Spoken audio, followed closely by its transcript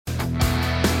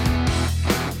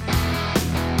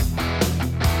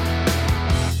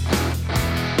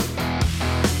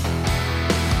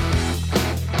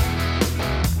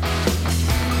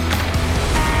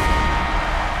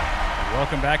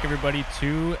Welcome back, everybody,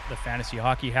 to the Fantasy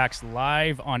Hockey Hacks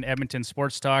live on Edmonton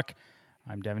Sports Talk.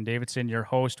 I'm Devin Davidson, your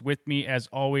host. With me, as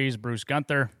always, Bruce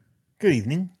Gunther. Good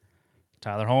evening.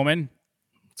 Tyler Holman.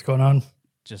 What's going on?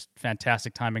 Just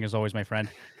fantastic timing, as always, my friend.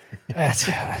 I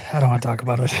don't want to talk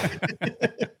about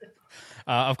it.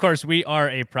 Of course, we are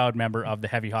a proud member of the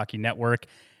Heavy Hockey Network.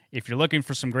 If you're looking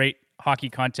for some great hockey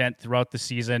content throughout the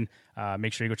season,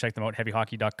 make sure you go check them out,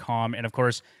 heavyhockey.com. And of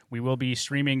course, we will be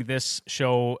streaming this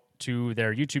show to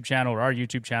their YouTube channel or our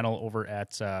YouTube channel over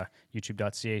at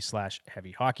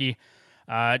youtube.ca/heavyhockey.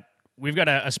 We've got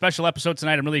a special episode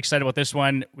tonight. I'm really excited about this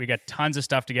one. We got tons of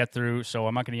stuff to get through, so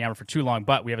I'm not going to yammer for too long,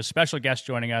 but we have a special guest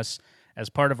joining us as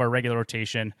part of our regular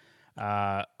rotation,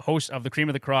 host of the Cream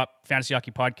of the Crop Fantasy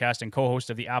Hockey Podcast and co-host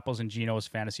of the Apples and Ginos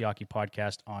Fantasy Hockey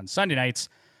Podcast on Sunday nights.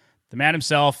 The man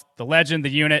himself, the legend, the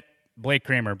unit, Blake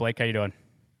Kramer. Blake, how you doing?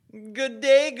 Good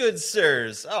day, good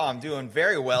sirs. Oh, I'm doing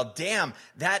very well. Damn,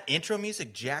 that intro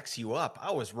music jacks you up.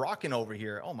 I was rocking over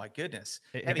here. Oh, my goodness.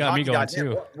 It got me going,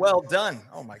 too. Well done.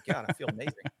 Oh, my God. I feel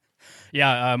amazing.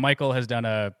 Yeah, Michael has done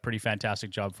a pretty fantastic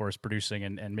job for us producing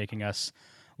and making us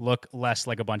look less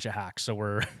like a bunch of hacks. So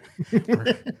we're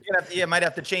You might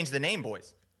have to change the name,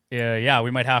 boys. Yeah,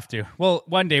 we might have to. Well,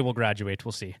 one day we'll graduate.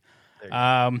 We'll see.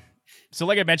 So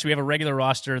like I mentioned, we have a regular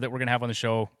roster that we're going to have on the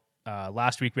show.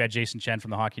 Last week we had Jason Chen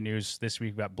from the Hockey News. This week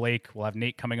we've got Blake. We'll have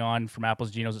Nate coming on from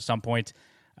Apples Ginos at some point.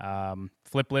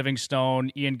 Flip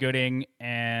Livingstone, Ian Gooding,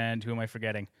 and who am I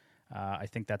forgetting? I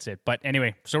think that's it. But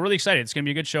anyway, so really excited. It's going to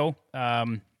be a good show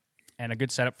and a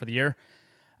good setup for the year.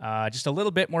 Just a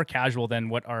little bit more casual than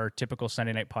what our typical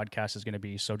Sunday night podcast is going to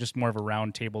be. So just more of a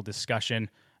roundtable discussion.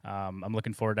 I'm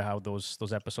looking forward to how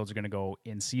those episodes are going to go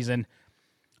in season.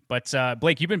 But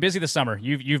Blake, you've been busy this summer.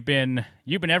 You've been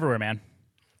everywhere, man.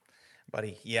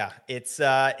 Buddy, yeah, it's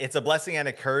a blessing and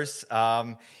a curse.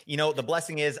 The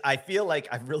blessing is I feel like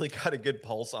I've really got a good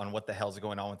pulse on what the hell's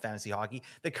going on with fantasy hockey.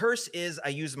 The curse is I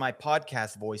use my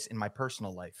podcast voice in my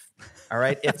personal life. All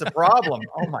right, it's a problem.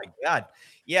 Oh my God,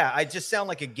 yeah, I just sound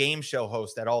like a game show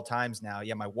host at all times now.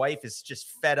 Yeah, my wife is just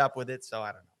fed up with it, so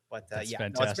I don't know. But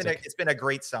it's been a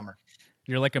great summer.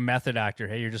 You're like a method actor.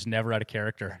 Hey, you're just never out of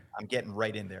character. I'm getting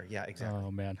right in there. Yeah, exactly. Oh,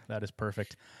 man, that is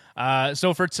perfect.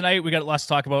 So for tonight, we got lots to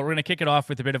talk about. We're going to kick it off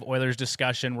with a bit of Oilers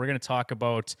discussion. We're going to talk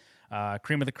about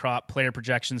cream of the crop player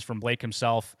projections from Blake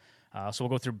himself. So we'll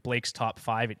go through Blake's top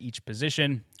 5 at each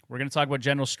position. We're going to talk about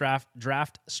general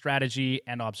draft strategy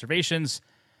and observations.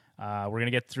 We're going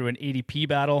to get through an ADP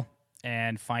battle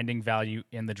and finding value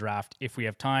in the draft if we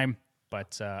have time,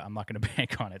 but I'm not going to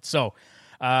bank on it. So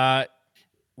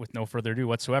with no further ado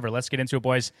whatsoever, let's get into it,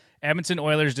 boys. Edmonton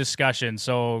Oilers discussion.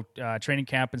 So training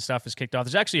camp and stuff is kicked off.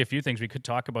 There's actually a few things we could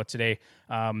talk about today.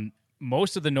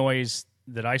 Most of the noise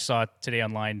that I saw today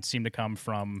online seemed to come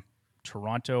from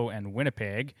Toronto and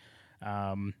Winnipeg.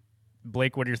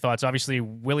 Blake, what are your thoughts? Obviously,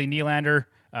 Willie Nylander,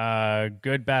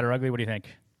 good, bad, or ugly? What do you think?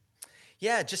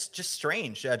 Yeah, just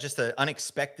strange. Just an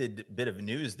unexpected bit of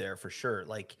news there for sure.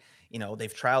 Like,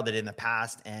 they've trialed it in the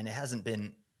past and it hasn't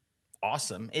been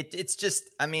awesome. It's just,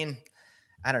 I mean,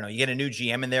 I don't know. You get a new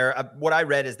GM in there. What I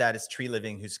read is that it's Tree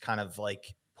Living who's kind of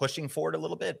like pushing for it a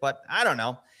little bit, but I don't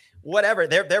know. Whatever.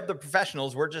 They're the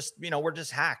professionals. We're just, we're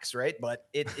just hacks, right? But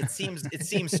it seems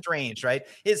strange, right?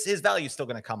 His value is still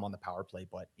going to come on the power play,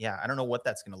 but yeah, I don't know what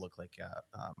that's going to look like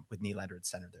with Nylander at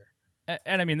center there.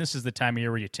 And I mean, this is the time of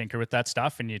year where you tinker with that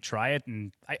stuff and you try it.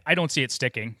 And I don't see it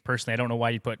sticking. Personally, I don't know why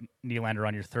you put Nylander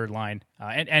on your third line.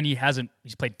 And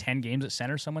he's played 10 games at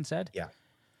center, someone said. Yeah.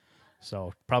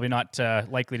 So probably not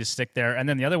likely to stick there. And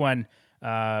then the other one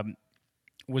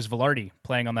was Velarde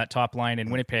playing on that top line in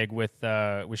Winnipeg with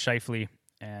Scheifele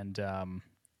and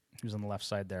who's on the left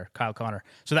side there, Kyle Connor.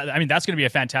 So that's going to be a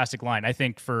fantastic line. I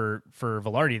think for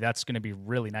Velarde, that's going to be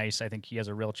really nice. I think he has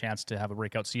a real chance to have a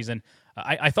breakout season.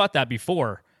 I thought that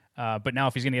before, but now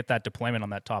if he's going to get that deployment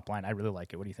on that top line, I really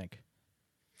like it. What do you think?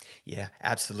 Yeah,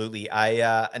 absolutely.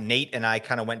 Nate and I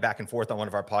kind of went back and forth on one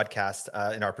of our podcasts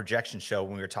in our projection show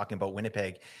when we were talking about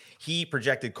Winnipeg. He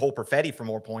projected Cole Perfetti for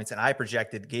more points, and I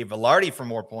projected Gabe Velarde for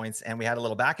more points, and we had a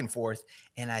little back and forth.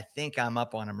 And I think I'm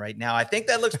up on him right now. I think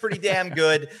that looks pretty damn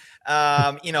good. So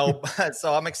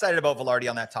I'm excited about Velarde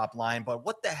on that top line. But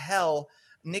what the hell?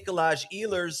 Nikolaj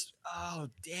Ehlers, oh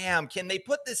damn! Can they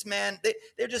put this man?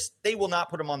 They will not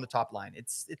put him on the top line.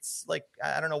 It's like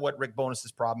I don't know what Rick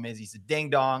Bonus's problem is. He's a ding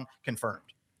dong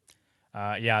confirmed.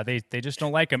 Yeah, they just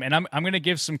don't like him, and I'm going to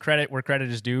give some credit where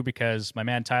credit is due because my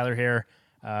man Tyler here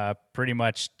pretty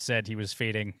much said he was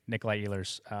fading Nikolaj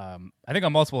Ehlers. I think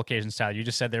on multiple occasions, Tyler, you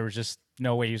just said there was just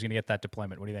no way he was going to get that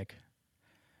deployment. What do you think?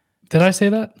 Did I say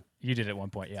that? You did at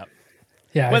one point, yeah.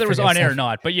 Yeah, Whether it was on air or stuff.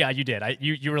 not, but yeah, you did.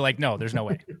 You were like, no, there's no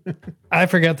way. I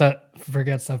forget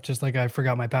stuff just like I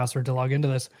forgot my password to log into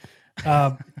this.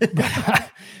 But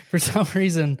for some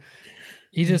reason,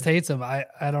 he just hates him. I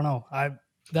don't know.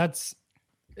 It's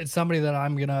somebody that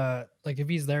I'm gonna like if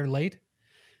he's there late,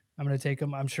 I'm gonna take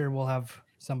him. I'm sure we'll have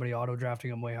somebody auto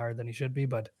drafting him way higher than he should be,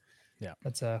 but yeah,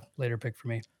 that's a later pick for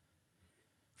me.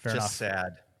 Fair enough.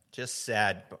 Just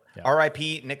sad. Yeah.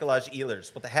 R.I.P. Nikolaj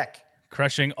Ehlers. What the heck?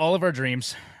 Crushing all of our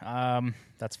dreams.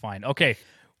 That's fine. Okay.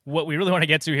 What we really want to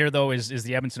get to here, though, is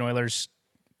the Edmonton Oilers,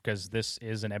 because this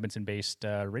is an Edmonton-based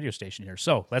radio station here.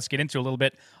 So let's get into a little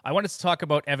bit. I wanted to talk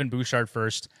about Evan Bouchard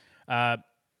first. And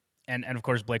of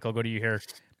course, Blake, I'll go to you here.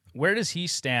 Where does he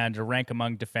stand or rank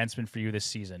among defensemen for you this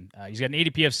season? He's got an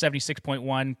ADP of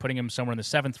 76.1, putting him somewhere in the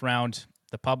 7th round.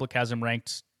 The public has him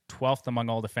ranked 12th among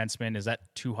all defensemen. Is that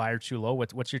too high or too low?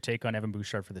 What's your take on Evan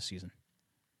Bouchard for this season?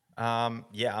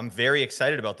 Yeah, I'm very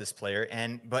excited about this player,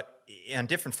 but on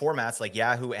different formats like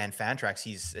Yahoo and Fantrax,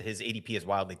 his ADP is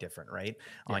wildly different, right?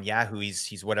 Yeah. On Yahoo,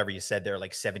 he's whatever you said there,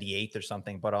 like 78th or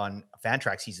something, but on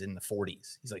Fantrax, he's in the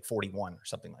 40s. He's like 41 or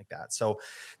something like that. So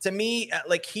to me,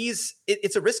 like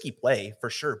it's a risky play for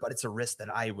sure, but it's a risk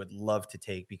that I would love to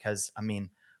take because I mean,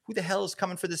 who the hell is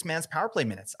coming for this man's power play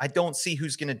minutes? I don't see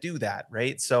who's going to do that,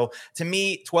 right? So to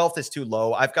me, 12th is too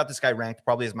low. I've got this guy ranked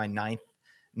probably as my ninth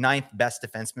best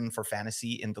defenseman for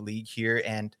fantasy in the league here.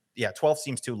 And yeah, 12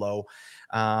 seems too low.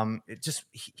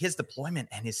 His deployment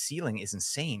and his ceiling is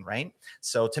insane, right?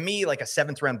 So to me, like a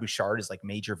 7th round Bouchard is like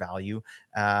major value.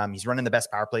 He's running the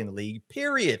best power play in the league,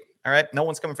 period. All right. No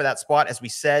one's coming for that spot. As we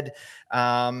said,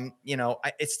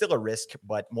 it's still a risk,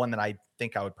 but one that I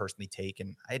think I would personally take.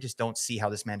 And I just don't see how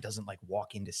this man doesn't like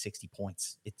walk into 60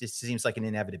 points. It just seems like an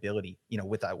inevitability,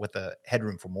 with a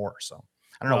headroom for more. So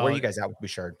I don't know. Where are you guys at with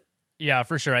Bouchard? Yeah,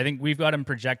 for sure. I think we've got him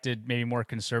projected maybe more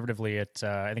conservatively at,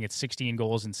 I think it's 16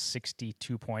 goals and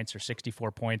 62 points or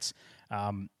 64 points.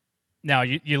 Now,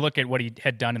 you look at what he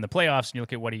had done in the playoffs and you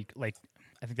look at what I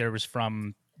think there was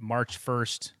from March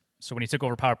 1st. So when he took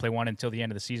over power play 1 until the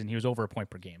end of the season, he was over a point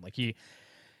per game. Like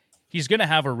he's going to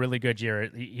have a really good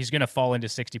year. He's going to fall into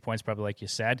 60 points probably, like you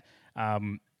said.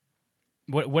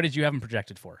 What did you have him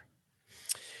projected for?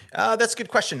 That's a good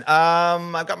question.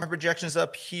 I've got my projections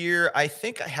up here. I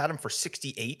think I had him for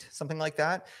 68, something like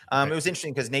that. Okay. It was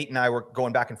interesting because Nate and I were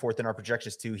going back and forth in our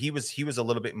projections too. He was a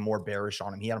little bit more bearish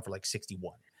on him. He had him for like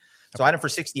 61. So I had him for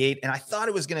 68, and I thought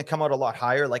it was going to come out a lot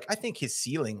higher. Like I think his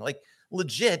ceiling, like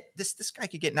legit, this guy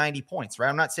could get 90 points, right?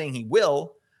 I'm not saying he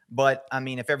will, but I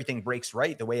mean, if everything breaks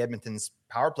right, the way Edmonton's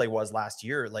power play was last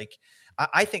year, like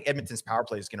I think Edmonton's power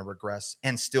play is going to regress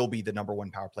and still be the number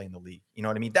 1 power play in the league. You know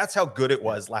what I mean? That's how good it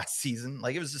was last season.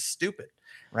 Like it was just stupid,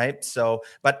 right? So,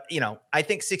 but I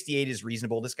think 68 is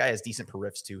reasonable. This guy has decent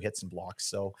periffs too, hits and blocks.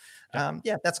 So,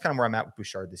 that's kind of where I'm at with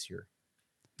Bouchard this year.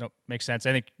 Nope, makes sense.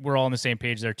 I think we're all on the same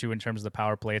page there too in terms of the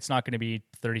power play. It's not going to be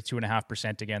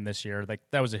 32.5% again this year. Like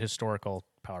that was a historical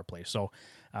power play. So,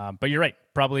 but you're right,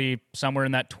 probably somewhere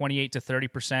in that 28 to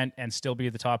 30% and still be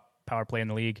the top power play in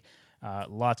the league.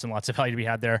 Lots and lots of value to be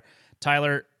had there.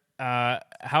 Tyler,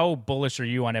 how bullish are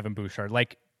you on Evan Bouchard?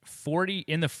 Like 40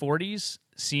 in the 40s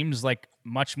seems like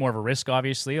much more of a risk,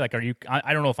 obviously. Like,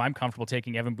 I don't know if I'm comfortable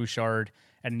taking Evan Bouchard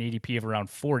at an ADP of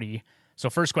around 40. So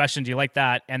first question, do you like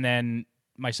that? And then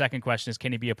my second question is,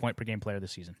 can he be a point per game player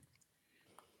this season?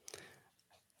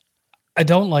 I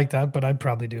don't like that, but I'd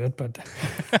probably do it. But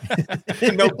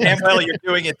no, damn well you're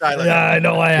doing it, Tyler. Yeah, I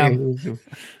know I am.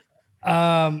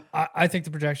 I think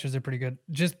the projections are pretty good,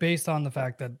 just based on the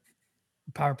fact that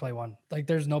power play 1, like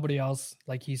there's nobody else,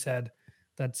 like he said,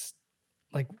 that's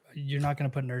like you're not going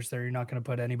to put Nurse there, you're not going to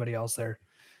put anybody else there,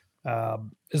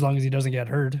 as long as he doesn't get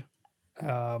hurt.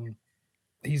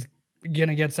 He's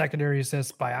gonna get secondary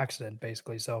assists by accident,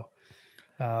 basically. So,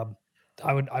 I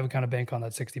would kind of bank on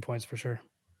that 60 points for sure.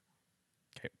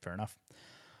 Okay, fair enough.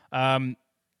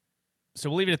 So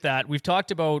we'll leave it at that. We've talked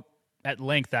about at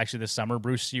length actually this summer,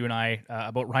 Bruce, you and I,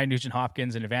 about Ryan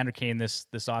Nugent-Hopkins and Evander Kane this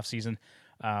offseason.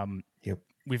 Yep.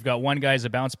 We've got one guy as a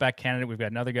bounce back candidate. We've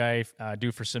got another guy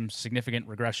due for some significant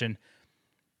regression.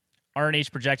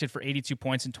 RNH projected for 82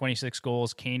 points and 26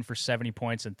 goals. Kane for 70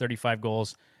 points and 35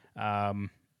 goals.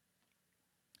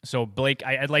 So Blake,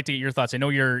 I'd like to get your thoughts. I know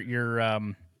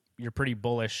you're pretty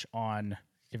bullish on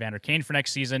Evander Kane for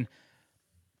next season,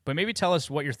 but maybe tell us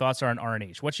what your thoughts are on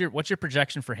RNH. What's your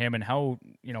projection for him, and how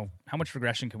much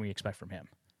regression can we expect from him?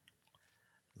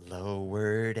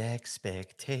 Lowered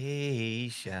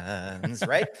expectations,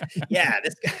 right? Yeah,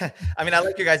 this guy, I mean, I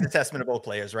like your guys' assessment of both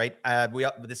players, right?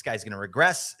 This guy's going to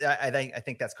regress. I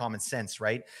think that's common sense,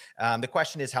 right? The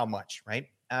question is how much, right?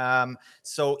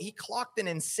 So he clocked an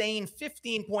insane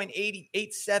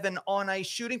 15.887 on ice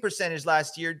shooting percentage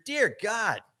last year. Dear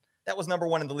God. That was number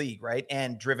one in the league, right?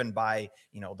 And driven by,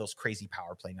 those crazy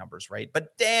power play numbers, right?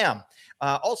 But damn.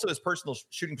 Also, his personal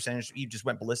shooting percentage, he just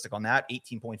went ballistic on that,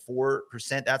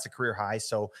 18.4%. That's a career high.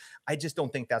 So I just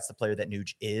don't think that's the player that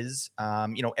Nuge is.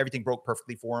 Everything broke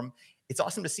perfectly for him. It's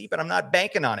awesome to see, but I'm not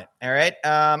banking on it. All right.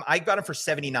 I got him for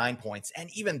 79 points.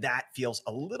 And even that feels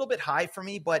a little bit high for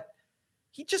me, but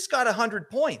he just got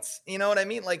 100 points. You know what I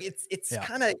mean? Like it's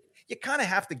kind of, you kind of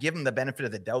have to give him the benefit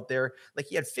of the doubt there. Like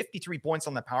he had 53 points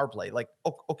on the power play. Like,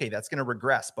 okay, that's going to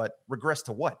regress, but regress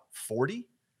to what? 40?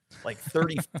 Like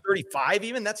 30, 35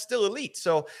 even? That's still elite.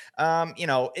 So,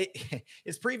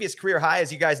 his previous career high,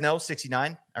 as you guys know,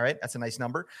 69. All right. That's a nice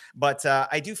number. But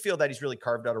I do feel that he's really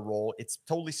carved out a role. It's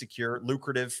totally secure,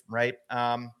 lucrative, right?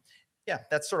 Yeah,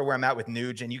 that's sort of where I'm at with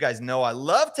Nuge. And you guys know I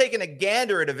love taking a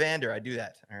gander at Evander. I do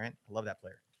that. All right. I love that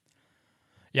player.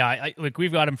 Yeah,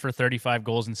 we've got him for 35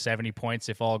 goals and 70 points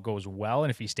if all goes well.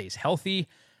 And if he stays healthy,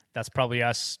 that's probably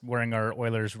us wearing our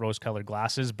Oilers rose-colored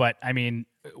glasses. But, I mean,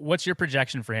 what's your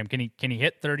projection for him? Can he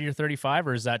hit 30 or 35,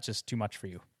 or is that just too much for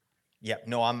you? Yeah,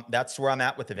 no, that's where I'm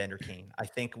at with Evander Kane. I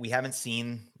think we haven't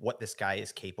seen what this guy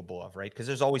is capable of, right? Because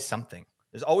there's always something.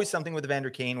 There's always something with Evander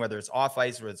Kane, whether it's off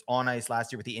ice or it's on ice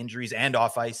last year with the injuries and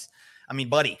off ice. I mean,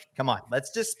 buddy, come on.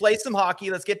 Let's just play some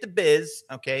hockey. Let's get to biz,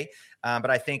 okay? But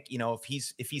I think, if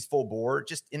he's full bore,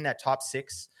 just in that top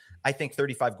six, I think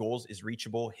 35 goals is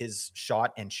reachable. His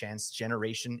shot and chance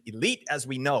generation, elite, as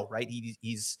we know, right?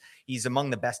 He's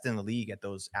among the best in the league at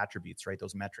those attributes, right?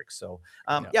 Those metrics. So,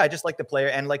 I just like the player.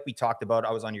 And like we talked about,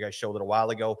 I was on your guys' show a little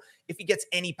while ago. If he gets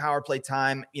any power play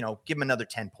time, give him another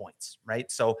 10 points, right?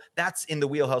 So that's in the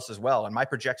wheelhouse as well. And my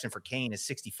projection for Kane is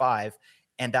 65,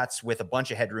 and that's with a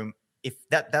bunch of headroom. If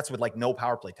that's with like no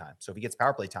power play time. So if he gets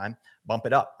power play time, bump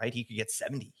it up, right? He could get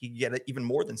 70. He could get even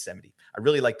more than 70. I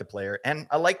really like the player, and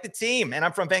I like the team, and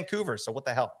I'm from Vancouver. So what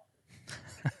the hell?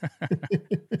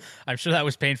 I'm sure that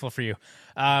was painful for you.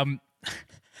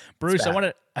 Bruce, I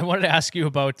wanted to ask you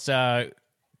about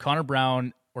Connor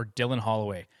Brown or Dylan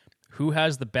Holloway. Who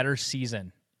has the better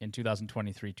season in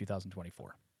 2023,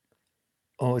 2024?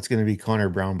 Oh, it's going to be Connor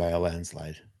Brown by a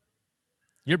landslide.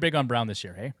 You're big on Brown this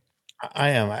year, hey? I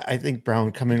am. I think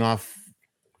Brown coming off,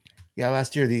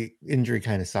 last year the injury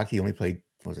kind of sucked. He only played,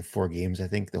 4 games, I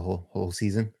think, the whole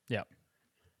season. Yeah.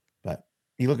 But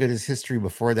you look at his history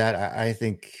before that, I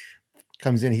think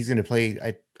comes in, he's going to play,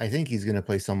 I think he's going to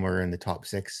play somewhere in the top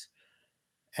 6.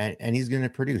 And he's going to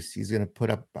produce. He's going to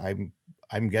put up,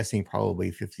 I'm guessing,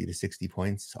 probably 50 to 60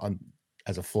 points on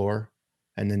as a floor.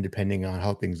 And then depending on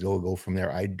how things go from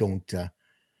there. I don't,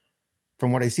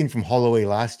 from what I've seen from Holloway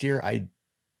last year, I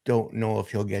don't know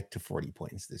if he'll get to 40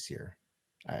 points this year.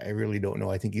 I really don't know.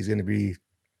 I think he's going to be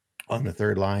on the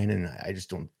third line, and I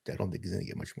don't think he's going to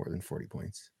get much more than 40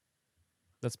 points.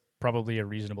 That's probably a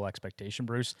reasonable expectation,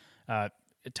 Bruce.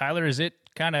 Tyler, is it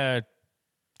kind of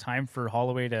time for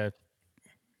Holloway to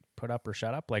put up or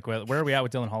shut up? Like, where are we at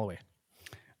with Dylan Holloway?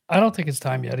 I don't think it's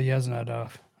time yet. He hasn't had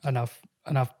enough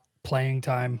playing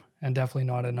time, and definitely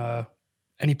not in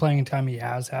any playing time he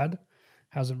has had.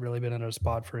 Hasn't really been in a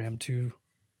spot for him to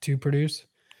produce.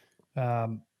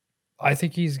 I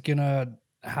think he's gonna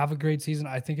have a great season.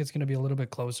 I think it's gonna be a little bit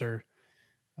closer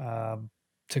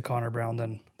to Connor Brown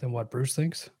than what Bruce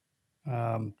thinks.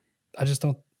 I just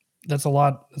don't. That's a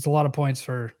lot. It's a lot of points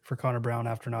for Connor Brown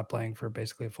after not playing for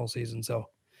basically a full season. So,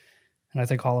 and I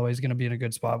think Holloway's gonna be in a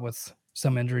good spot with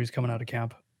some injuries coming out of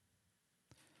camp.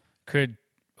 Could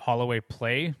Holloway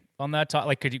play on that top?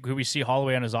 Like, could we see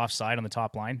Holloway on his offside on the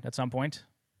top line at some point,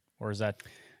 or is that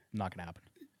not going to happen?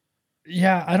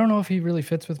 Yeah, I don't know if he really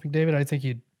fits with McDavid. I think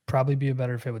he'd probably be a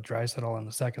better fit with Draisaitl on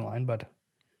the second line, but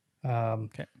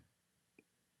okay.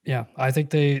 Yeah, I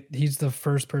think he's the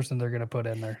first person they're going to put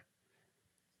in there.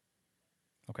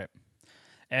 Okay.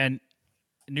 And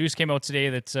news came out today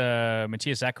that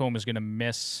Matthias Ekholm is going to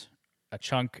miss a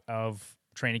chunk of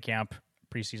training camp,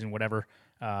 preseason, whatever,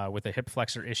 with a hip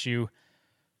flexor issue.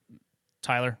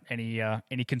 Tyler,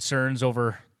 any concerns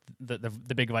over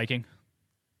the big Viking?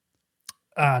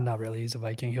 Not really. He's a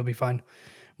Viking. He'll be fine.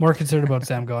 More concerned about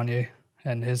Sam Gagner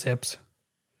and his hips.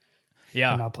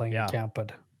 Yeah. I'm not playing in camp,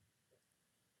 but.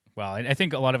 Well, I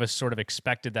think a lot of us sort of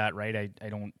expected that, right? I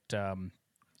don't.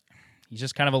 He's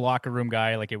just kind of a locker room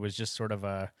guy. Like, it was just sort of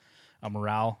a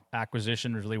morale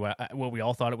acquisition, really what we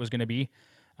all thought it was going to be.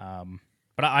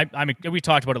 But we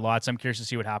talked about it lots. I'm curious to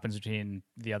see what happens between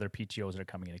the other PTOs that are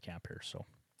coming into camp here. So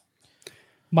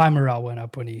my morale went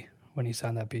up when he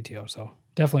signed that PTO. So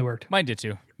definitely worked. Mine did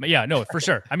too. But yeah, no, for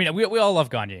sure. I mean, we all love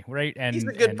Gagner, right? And he's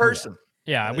a good person.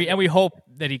 Yeah, we hope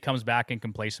that he comes back and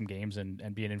can play some games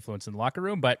and be an influence in the locker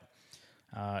room, but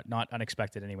not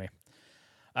unexpected anyway.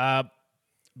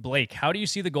 Blake, how do you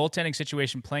see the goaltending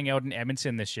situation playing out in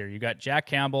Edmonton this year? You got Jack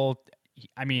Campbell.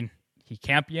 He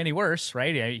can't be any worse,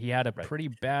 right? He had a pretty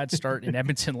bad start in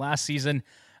Edmonton last season.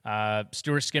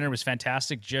 Stuart Skinner was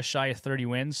fantastic, just shy of 30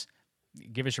 wins.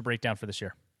 Give us your breakdown for this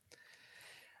year.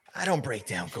 I don't break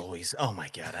down goalies. Oh my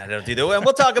God, I don't do that. And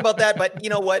we'll talk about that. But you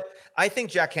know what? I think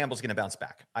Jack Campbell's going to bounce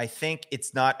back. I think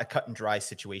it's not a cut and dry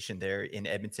situation there in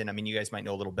Edmonton. I mean, you guys might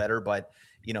know a little better, but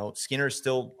Skinner is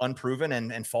still unproven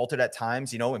and faltered at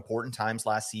times, important times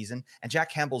last season. And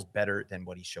Jack Campbell's better than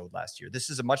what he showed last year. This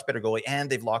is a much better goalie, and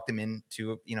they've locked him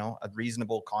into, a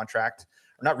reasonable contract.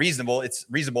 Not reasonable, it's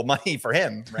reasonable money for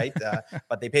him, right?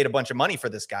 But they paid a bunch of money for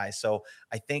this guy. So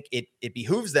I think it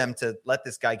behooves them to let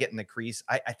this guy get in the crease.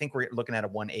 I think we're looking at a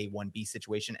 1A, 1B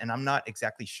situation, and I'm not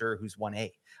exactly sure who's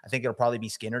 1A. I think it'll probably be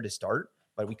Skinner to start,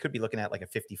 but we could be looking at like a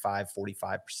 55,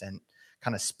 45%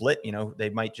 kind of split.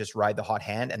 They might just ride the hot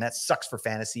hand, and that sucks for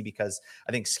fantasy because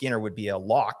I think Skinner would be a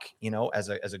lock, as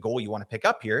a goal you want to pick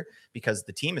up here because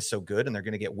the team is so good and they're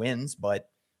going to get wins, but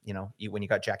when you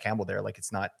got Jack Campbell there, like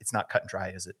it's not cut and dry,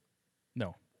 is it?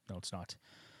 No, it's not.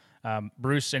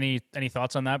 Bruce, any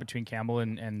thoughts on that between Campbell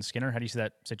and Skinner? How do you see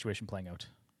that situation playing out?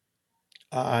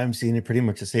 I'm seeing it pretty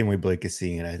much the same way Blake is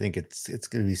seeing it. I think it's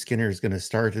going to be Skinner is going to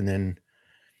start, and then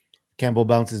Campbell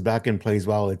bounces back and plays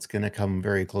well. It's going to come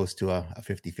very close to a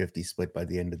 50-50 split by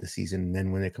the end of the season. And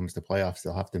then when it comes to playoffs,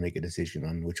 they'll have to make a decision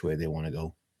on which way they want to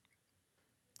go.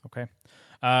 Okay.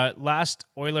 Last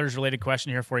Oilers-related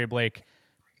question here for you, Blake.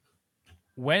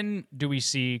 When do we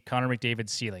see Connor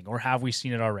McDavid's ceiling, or have we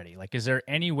seen it already? Like, is there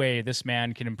any way this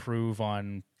man can improve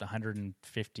on the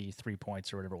 153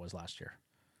 points or whatever it was last year?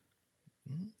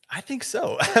 I think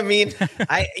so. I mean,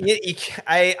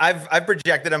 I've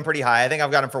projected him pretty high. I think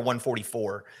I've got him for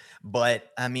 144, but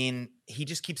I mean, he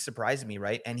just keeps surprising me,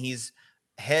 right? And he's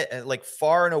like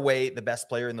far and away the best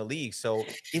player in the league. So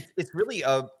it's really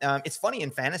it's funny in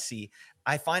fantasy.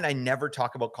 I find I never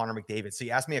talk about Connor McDavid. So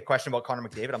you ask me a question about Connor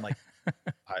McDavid, I'm like,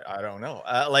 I don't know.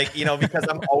 Because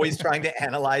I'm always trying to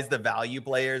analyze the value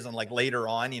players, and like later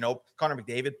on, Connor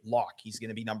McDavid, lock. He's going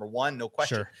to be number one, no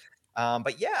question. Sure.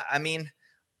 But yeah, I mean,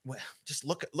 just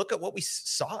look at what we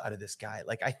saw out of this guy.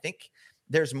 Like, I think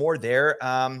there's more there,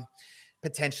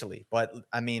 potentially, but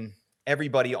I mean,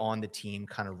 everybody on the team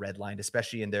kind of redlined,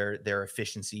 especially in their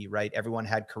efficiency, right? Everyone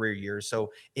had career years.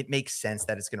 So it makes sense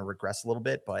that it's going to regress a little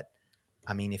bit, but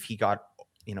I mean, if he got,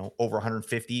 over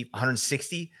 150,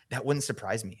 160, that wouldn't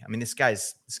surprise me. I mean, this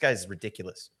guy's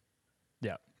ridiculous.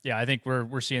 Yeah. Yeah. I think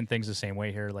we're seeing things the same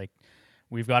way here. Like,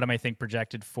 we've got him, I think,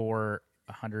 projected for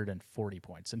 140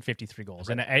 points and 53 goals.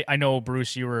 Right. And I know,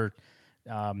 Bruce, you were,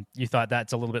 you thought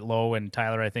that's a little bit low, and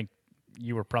Tyler, I think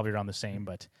you were probably around the same,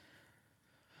 but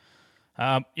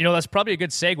that's probably a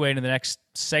good segue into the next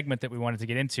segment that we wanted to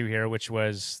get into here, which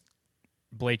was,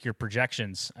 Blake, your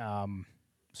projections.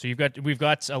 So we've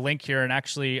got a link here, and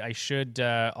actually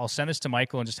I'll send this to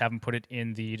Michael and just have him put it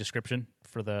in the description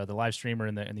for the live stream or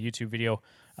in the YouTube video,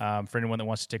 for anyone that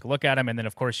wants to take a look at him. And then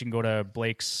of course you can go to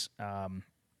Blake's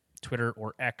Twitter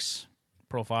or X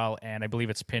profile, and I believe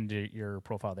it's pinned to your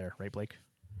profile there, right, Blake?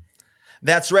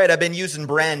 That's right. I've been using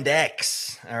Brand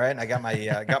X. All right. And I got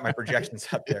my projections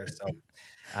up there. So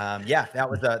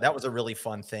that was a really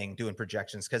fun thing, doing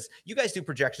projections, because you guys do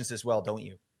projections as well, don't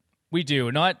you? We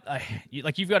do. Like,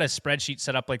 you've got a spreadsheet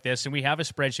set up like this, and we have a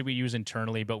spreadsheet we use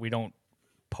internally, but we don't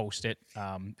post it.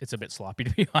 It's a bit sloppy, to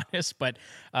be honest, but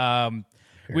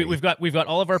we've got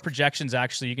all of our projections.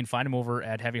 Actually, you can find them over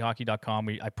at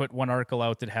heavyhockey.com. I put one article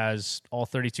out that has all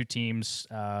 32 teams.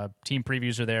 Team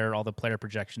previews are there. All the player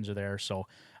projections are there. So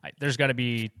there's got to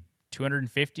be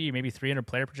 250, maybe 300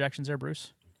 player projections there,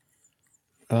 Bruce.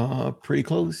 Pretty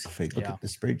close. If I look at the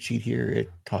spreadsheet here, it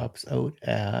tops out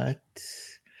at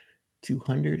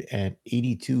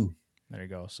 282. There you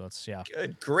go. So it's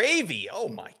good gravy. Oh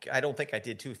my! I don't think I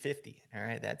did 250. All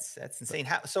right, that's insane.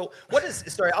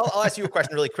 I'll ask you a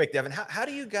question really quick, Devin. How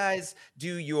do you guys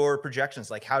do your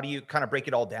projections? Like, how do you kind of break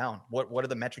it all down? What are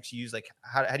the metrics you use? Like,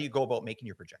 how do you go about making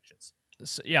your projections?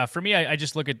 So, for me, I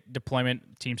just look at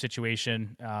deployment, team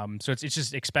situation. So it's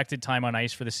just expected time on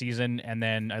ice for the season, and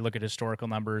then I look at historical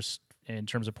numbers in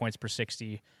terms of points per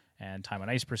 60 and time on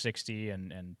ice per 60,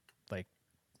 and like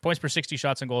points per 60,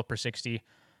 shots on goal per 60,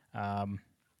 and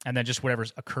then just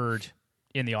whatever's occurred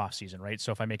in the off season, right?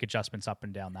 So if I make adjustments up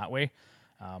and down that way,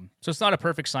 so it's not a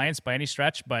perfect science by any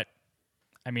stretch, but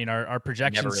I mean, our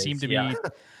projections seem to be,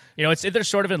 they're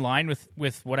sort of in line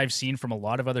with what I've seen from a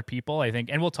lot of other people, I think,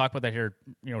 and we'll talk about that here,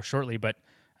 shortly. But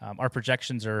our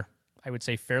projections are I would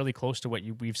say, fairly close to what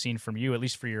we've seen from you, at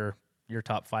least for your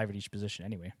top 5 at each position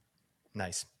anyway.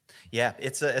 Nice. Yeah,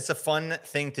 it's a fun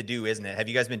thing to do, isn't it? Have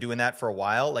you guys been doing that for a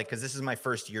while? Like, because this is my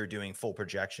first year doing full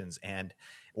projections, and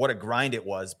what a grind it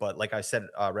was. But like I said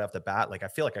right off the bat, like I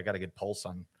feel like I got a good pulse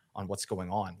on what's going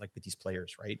on, like with these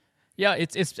players, right? Yeah,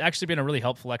 it's actually been a really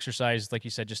helpful exercise, like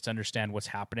you said, just to understand what's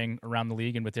happening around the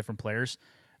league and with different players.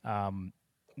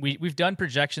 We've done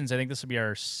projections. I think this will be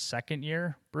our second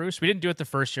year, Bruce. We didn't do it the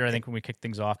first year, I think, when we kicked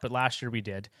things off, but last year we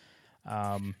did.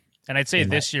 And I'd say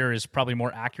this year is probably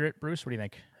more accurate. Bruce, what do you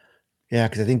think? Yeah,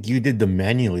 because I think you did them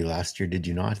manually last year, did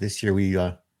you not? This year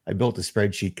I built a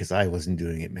spreadsheet because I wasn't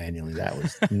doing it manually. That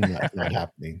was not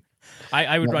happening.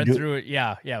 I would run through it.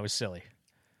 Yeah, it was silly.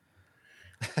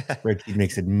 Spreadsheet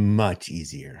makes it much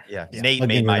easier. Yeah. Nate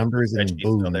made my numbers and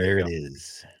boom, so there it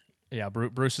is. Yeah,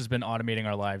 Bruce has been automating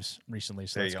our lives recently,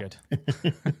 so that's good.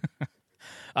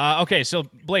 Okay, so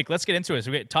Blake, let's get into it.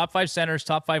 So we get top 5 centers,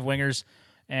 top 5 wingers,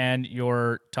 and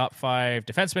your top 5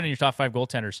 defensemen and your top 5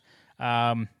 goaltenders.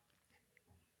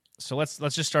 So let's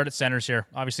just start at centers here.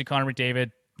 Obviously, Connor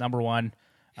McDavid, number 1.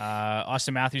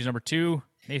 Austin Matthews, number 2.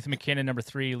 Nathan McKinnon, number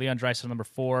 3. Leon Draisaitl, number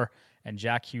 4. And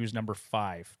Jack Hughes, number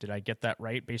 5. Did I get that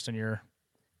right based on your...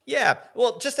 Yeah,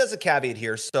 well, just as a caveat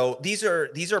here, so these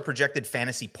are projected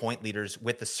fantasy point leaders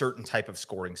with a certain type of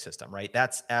scoring system, right?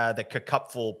 That's the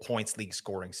Cupful Points League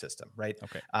scoring system, right?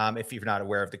 Okay. If you're not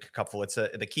aware of the Cupful, it's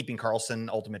the Keeping Karlsson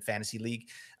Ultimate Fantasy League.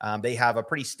 They have a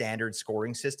pretty standard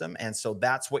scoring system, and so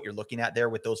that's what you're looking at there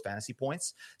with those fantasy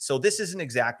points. So this isn't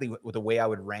exactly the way I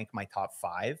would rank my top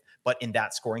 5, but in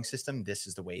that scoring system, this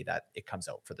is the way that it comes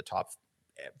out for the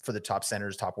top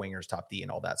centers, top wingers, top D,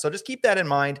 and all that. So just keep that in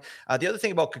mind. The other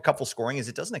thing about Cupful scoring is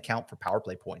it doesn't account for power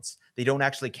play points. They don't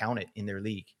actually count it in their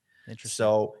league. Interesting.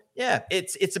 So yeah,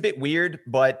 it's a bit weird,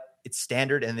 but it's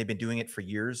standard and they've been doing it for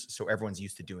years. So everyone's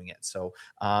used to doing it. So,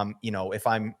 if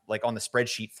I'm like on the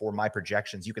spreadsheet for my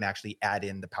projections, you can actually add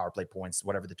in the power play points,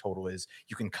 whatever the total is,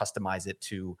 you can customize it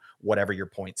to whatever your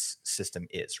points system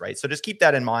is, right? So just keep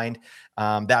that in mind.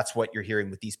 That's what you're hearing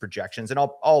with these projections, and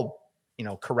I'll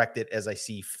correct it as I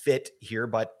see fit here.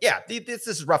 But yeah, this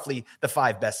is roughly the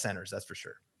 5 best centers. That's for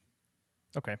sure.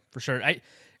 Okay, for sure.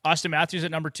 Austin Matthews at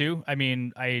number 2. I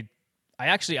mean, I'm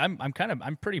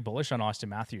pretty bullish on Austin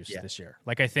Matthews this year.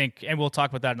 Like, I think, and we'll talk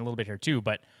about that in a little bit here too,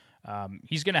 but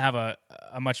he's going to have a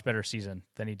much better season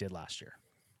than he did last year.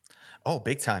 Oh,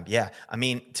 big time. Yeah. I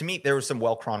mean, to me, there were some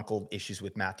well-chronicled issues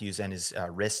with Matthews and his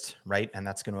wrist, right? And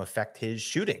that's going to affect his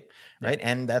shooting, right?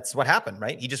 And that's what happened,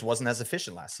 right? He just wasn't as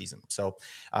efficient last season. So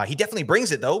he definitely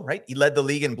brings it though, right? He led the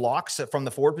league in blocks from the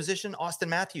forward position. Austin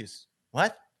Matthews.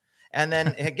 What? And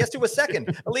then guess who was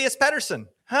second? Elias Pettersson.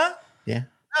 Huh? Yeah.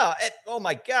 Oh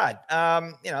my God.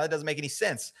 That doesn't make any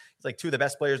sense. It's like 2 of the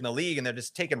best players in the league and they're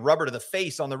just taking rubber to the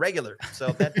face on the regular. So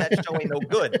that show ain't no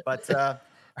good, but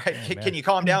all right, can you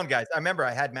calm down, guys? I remember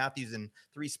I had Matthews in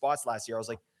 3 spots last year. I was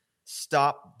like,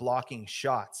 stop blocking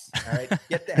shots. All right,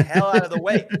 get the hell out of the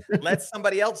way. Let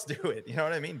somebody else do it. You know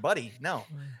what I mean, buddy? No. All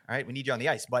right, we need you on the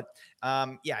ice. But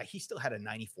he still had a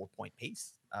 94-point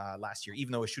pace last year,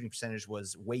 even though his shooting percentage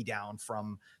was way down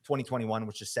from 2021,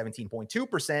 which is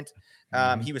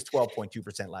 17.2%. He was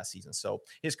 12.2% last season. So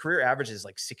his career average is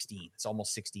like 16. It's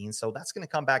almost 16. So that's going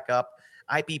to come back up.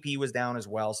 IPP was down as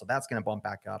well, so that's going to bump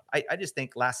back up. I just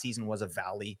think last season was a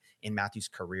valley in Matthews'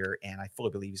 career, and I fully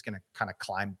believe he's going to kind of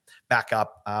climb back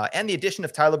up. And the addition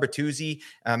of Tyler Bertuzzi,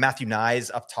 Matthew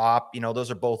Nyes up top,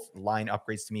 those are both line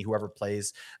upgrades to me, whoever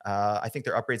plays. I think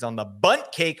they're upgrades on the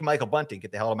bunt cake, Michael Bunting.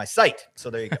 Get the hell out of my sight. So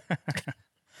there you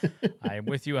go. I'm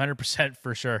with you 100%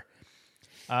 for sure.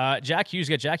 Jack Hughes,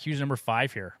 got Jack Hughes number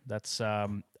 5 here. That's,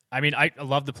 I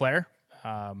love the player.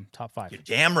 Top 5. You're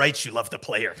damn right you love the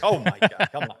player. Oh my God,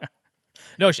 come on.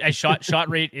 No, shot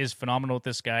rate is phenomenal with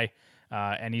this guy,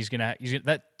 and he's gonna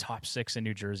that top 6 in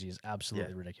New Jersey is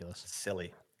absolutely ridiculous.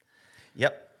 Silly.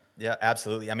 Yep. Yeah,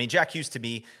 absolutely. I mean, Jack Hughes to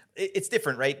me, it's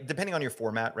different, right? Depending on your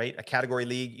format, right? A category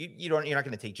league, you're not going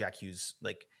to take Jack Hughes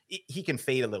like. He can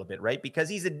fade a little bit, right? Because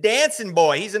he's a dancing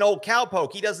boy. He's an old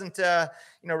cowpoke. He doesn't,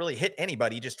 really hit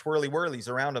anybody. He just twirly whirlies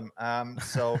around him.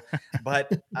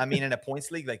 But I mean, in a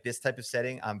points league like this type of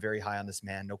setting, I'm very high on this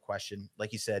man, no question.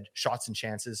 Like you said, shots and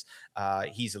chances.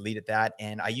 He's elite at that,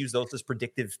 and I use those as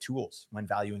predictive tools when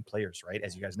valuing players, right?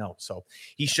 As you guys know, so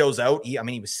he shows out. He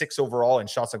was 6th overall in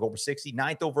shots on goal per 60,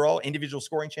 9th overall individual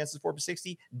scoring chances 4 per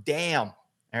 60. Damn.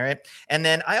 All right. And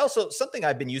then something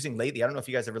I've been using lately, I don't know if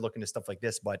you guys ever look into stuff like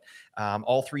this, but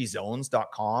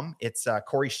all3zones.com, it's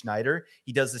Corey Schneider.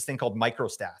 He does this thing called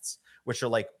microstats, which are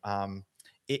like,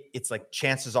 it's like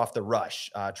chances off the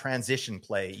rush, transition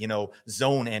play,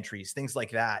 zone entries, things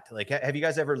like that. Like, have you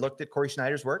guys ever looked at Corey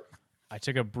Schneider's work? I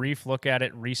took a brief look at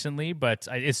it recently, but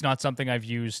it's not something I've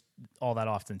used all that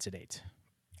often to date.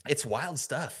 It's wild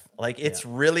stuff. Like it's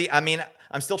really, I mean,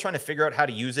 I'm still trying to figure out how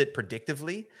to use it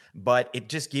predictively, but it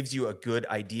just gives you a good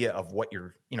idea of what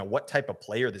what type of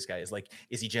player this guy is. Like,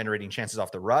 is he generating chances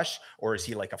off the rush, or is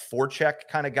he like a forecheck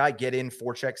kind of guy? Get in,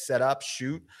 forecheck, set up,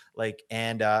 shoot. Like,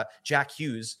 and Jack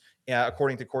Hughes,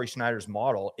 according to Corey Schneider's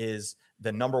model, is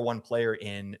the number one player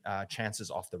in chances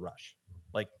off the rush.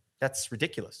 Like, that's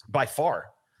ridiculous by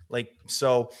far. Like,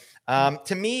 so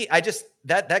to me, I just,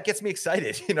 that gets me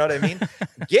excited. You know what I mean?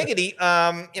 Giggity.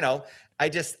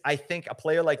 I think a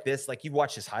player like this, like you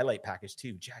watch his highlight package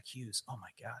too, Jack Hughes. Oh my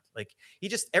God. Like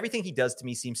everything he does to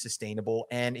me seems sustainable,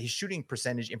 and his shooting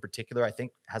percentage in particular, I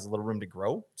think has a little room to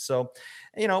grow. So,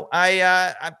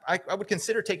 I would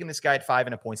consider taking this guy at 5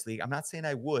 in a points league. I'm not saying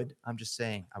I would, I'm just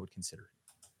saying I would consider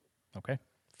it. Okay.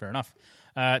 Fair enough.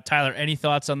 Tyler, any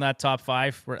thoughts on that top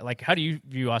 5? Like, how do you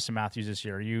view Austin Matthews this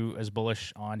year? Are you as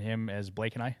bullish on him as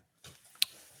Blake and I?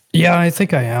 Yeah, I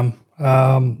think I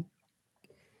am.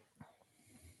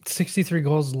 63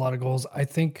 goals is a lot of goals. I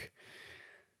think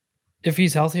if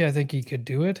he's healthy, I think he could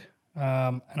do it.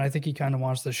 And I think he kind of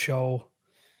wants to show,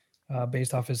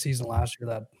 based off his season last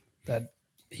year, that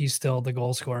he's still the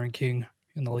goal scoring king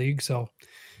in the league. So,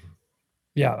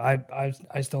 yeah,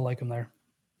 I still like him there.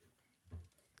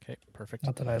 Okay, perfect.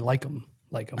 Not that I like him,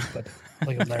 but I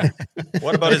like him there.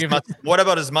 What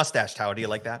about his mustache, How do you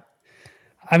like that?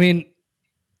 I mean,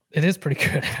 it is pretty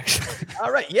good, actually.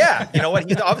 All right. Yeah. You know what?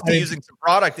 He's obviously using some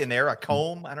product in there, a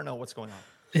comb. I don't know what's going on.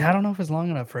 Yeah, I don't know if it's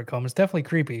long enough for a comb. It's definitely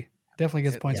creepy. Definitely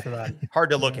gets points for that. Hard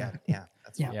to look at. Yeah.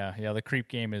 Yeah. The creep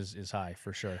game is high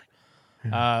for sure.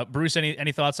 Bruce,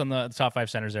 any thoughts on the top 5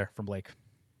 centers there from Blake?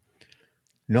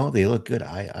 No, they look good.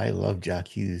 I love Jack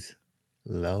Hughes.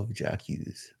 Love Jack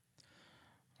Hughes.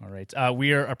 All right.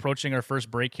 We are approaching our first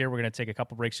break here. We're going to take a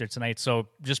couple breaks here tonight. So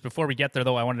just before we get there,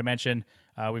 though, I wanted to mention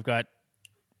we've got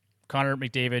Connor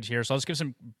McDavid here. So I'll just give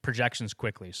some projections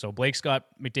quickly. So Blake's got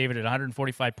McDavid at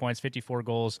 145 points, 54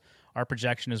 goals. Our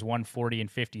projection is 140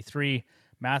 and 53.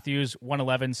 Matthews,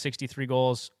 111, 63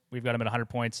 goals. We've got him at 100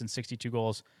 points and 62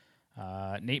 goals.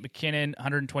 Nate McKinnon,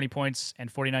 120 points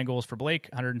and 49 goals for Blake.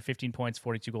 115 points,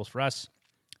 42 goals for us.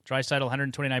 Draisaitl,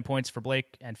 129 points for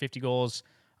Blake and 50 goals.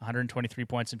 123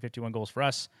 points and 51 goals for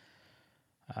us.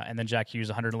 And then Jack Hughes,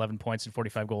 111 points and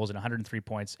 45 goals, and 103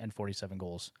 points and 47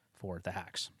 goals for the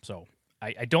Hacks. So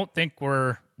I don't think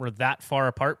we're that far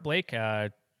apart, Blake,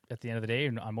 at the end of the day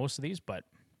on most of these, but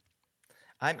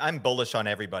I'm bullish on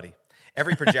everybody.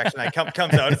 Every projection I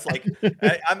comes out, it's like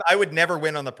I would never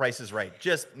win on the Price is Right.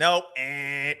 Just nope,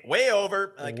 way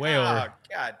over. Like, way over.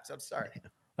 God, I'm sorry.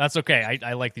 That's okay.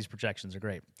 I like these projections; they're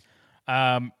great.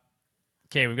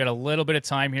 Okay, we've got a little bit of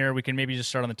time here. We can maybe just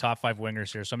start on the top 5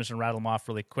 wingers here. So I'm just going to rattle them off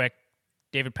really quick.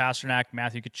 David Pastrnak,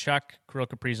 Matthew Tkachuk, Kirill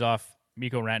Kaprizov,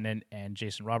 Mikko Rantanen, and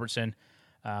Jason Robertson.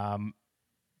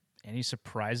 Any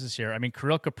surprises here? I mean,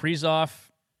 Kirill Kaprizov,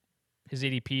 his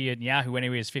ADP at Yahoo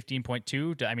anyway is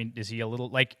 15.2. I mean, is he a little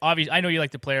like obvious? I know you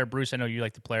like the player, Bruce. I know you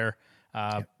like the player.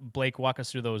 Blake, walk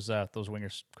us through those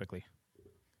wingers quickly.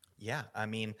 Yeah, I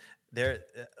mean, they're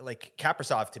like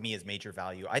Kaprizov to me is major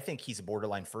value. I think he's a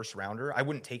borderline first rounder. I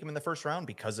wouldn't take him in the first round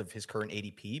because of his current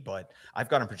ADP, but I've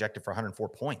got him projected for 104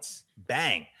 points.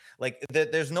 Bang! Like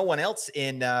there's no one else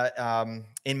in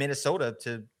Minnesota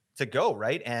to go,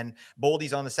 right? And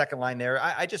Boldy's on the second line there.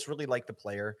 I just really like the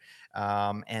player.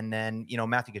 And then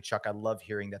Matthew Tkachuk. I love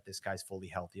hearing that this guy's fully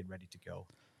healthy and ready to go.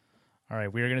 All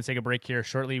right, we are going to take a break here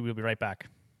shortly. We'll be right back.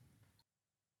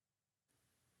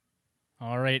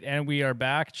 All right, and we are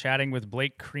back chatting with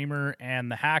Blake Creamer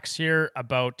and the Hacks here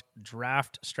about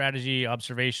draft strategy,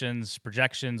 observations,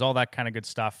 projections, all that kind of good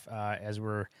stuff as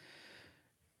we're,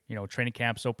 training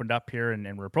camps opened up here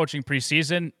and we're approaching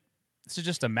preseason. This is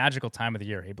just a magical time of the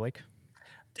year. Hey, Blake?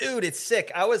 Dude, it's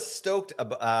sick. I was stoked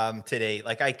today.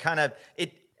 Like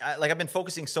I've been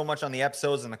focusing so much on the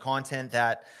episodes and the content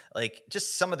that like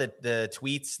just some of the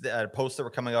tweets, the posts that were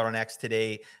coming out on X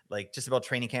today, like just about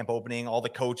training camp opening, all the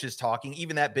coaches talking,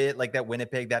 even that bit, like that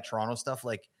Winnipeg, that Toronto stuff.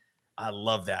 Like, I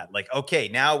love that. Like, okay,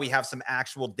 now we have some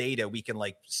actual data. We can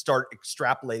like start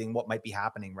extrapolating what might be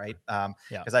happening. Right.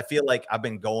 Because I feel like I've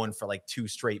been going for like 2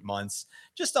 straight months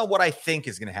just on what I think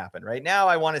is going to happen. Right now,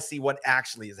 I want to see what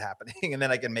actually is happening and then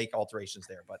I can make alterations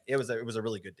there. But it was a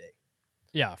really good day.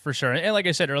 Yeah, for sure. And like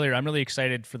I said earlier, I'm really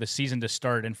excited for the season to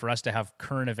start and for us to have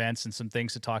current events and some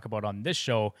things to talk about on this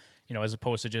show, as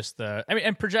opposed to just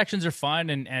and projections are fun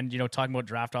and talking about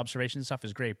draft observations and stuff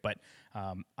is great, but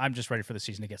I'm just ready for the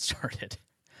season to get started.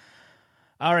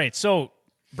 All right. So,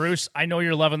 Bruce, I know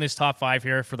you're loving this top 5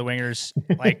 here for the wingers.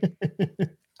 Like,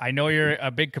 I know you're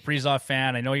a big Kaprizov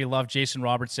fan. I know you love Jason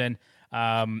Robertson.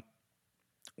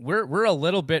 We're a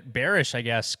little bit bearish, I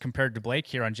guess, compared to Blake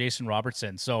here on Jason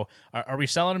Robertson. So are we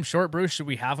selling him short, Bruce? Should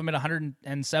we have him at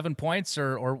 107 points,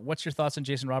 or what's your thoughts on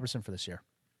Jason Robertson for this year?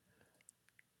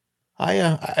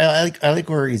 I like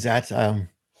where he's at.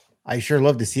 I sure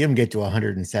love to see him get to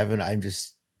 107. I'm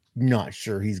just not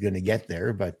sure he's going to get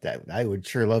there, but I would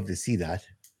sure love to see that.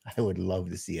 I would love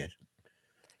to see it.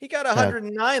 He got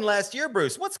 109 last year,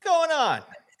 Bruce. What's going on?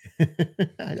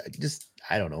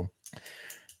 I don't know.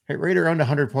 Right around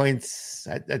 100 points.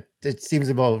 It seems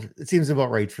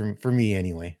about right for me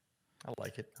anyway. I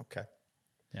like it. Okay.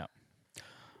 Yeah.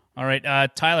 All right,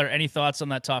 Tyler. Any thoughts on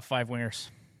that top 5 wingers?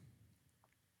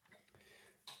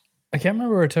 I can't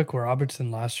remember where I took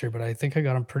Robertson last year, but I think I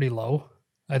got him pretty low.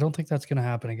 I don't think that's going to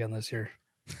happen again this year.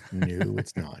 No,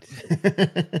 it's not.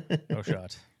 No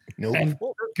shot. Nope. And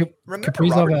remember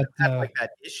Kaprizov Robertson had like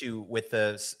that issue with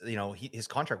his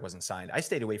contract wasn't signed. I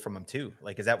stayed away from him too.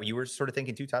 Like, is that what you were sort of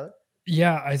thinking too, Tyler?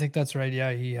 Yeah, I think that's right.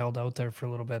 Yeah, he held out there for a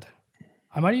little bit.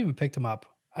 I might even picked him up.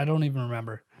 I don't even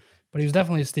remember, but he was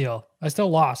definitely a steal. I still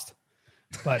lost,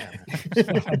 but he's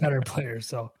one of my better players.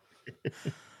 So,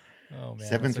 oh man,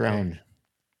 7th round.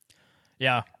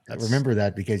 Yeah, I remember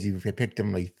that because you picked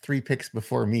him like 3 picks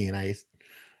before me, and I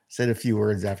said a few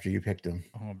words after you picked him.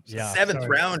 Oh, yeah. 7th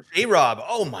round, J-Rob.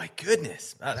 Oh my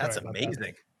goodness, that's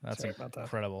amazing. That's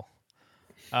incredible.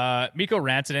 Mikko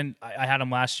Rantanen, I had him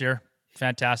last year.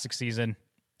 Fantastic season,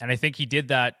 and I think he did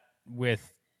that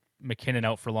with McKinnon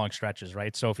out for long stretches,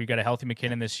 right? So if you got a healthy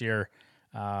McKinnon this year,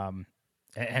 and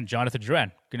Jonathan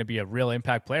Drouin, going to be a real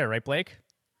impact player, right, Blake?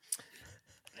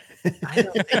 I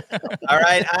don't think so. All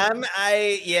right.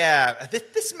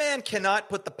 This man cannot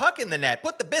put the puck in the net.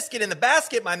 Put the biscuit in the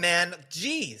basket, my man.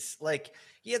 Jeez. Like,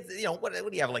 he had, what do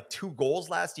you have? Like 2 goals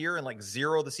last year and like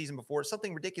 0 the season before,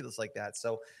 something ridiculous like that.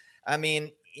 So, I mean,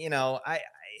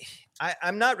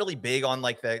 I'm not really big on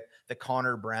like the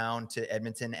Connor Brown to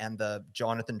Edmonton and the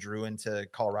Jonathan Drouin to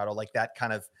Colorado, like that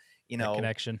kind of,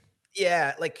 connection.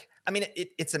 Yeah. Like, I mean,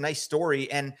 it's a nice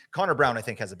story, and Connor Brown, I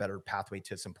think, has a better pathway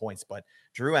to some points, but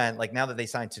Drouin, like now that they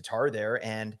signed Tatar there,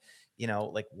 and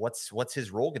like what's his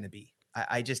role going to be?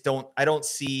 I don't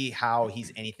see how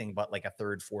he's anything but like a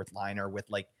 3rd, 4th liner with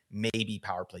like maybe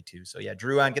power play too. So yeah,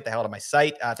 Drouin, get the hell out of my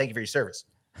sight. Thank you for your service.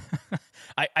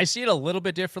 I see it a little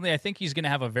bit differently. I think he's going to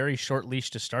have a very short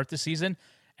leash to start the season,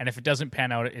 and if it doesn't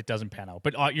pan out, it doesn't pan out.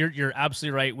 But you're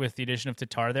absolutely right with the addition of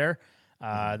Tatar there.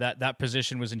 That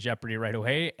position was in jeopardy right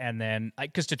away, and then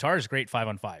because Tatar is great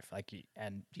 5-on-5,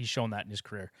 and he's shown that in his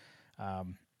career. So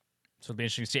it'll be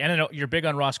interesting to see. And I know you're big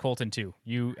on Ross Colton too.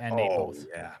 You and Nate both.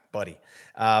 Yeah, buddy.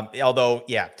 Although,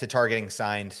 Tatar getting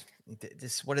signed.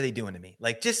 What are they doing to me?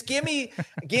 Like, just give me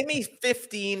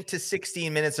 15 to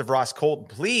 16 minutes of Ross Colton,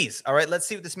 please. All right, let's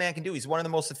see what this man can do. He's one of the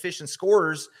most efficient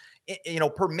scorers,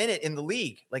 per minute in the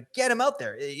league. Like, get him out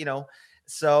there,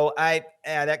 So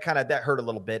that hurt a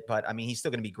little bit, but I mean, he's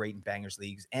still going to be great in bangers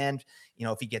leagues. And,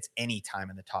 if he gets any time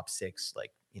in the top 6,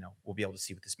 we'll be able to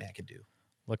see what this man can do.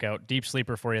 Look out. Deep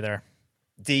sleeper for you there.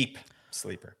 Deep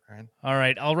sleeper. All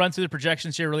right. I'll run through the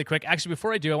projections here really quick. Actually,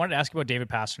 before I do, I wanted to ask about David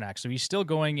Pastrnak. So he's still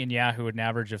going in Yahoo at an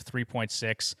average of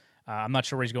 3.6. I'm not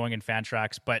sure where he's going in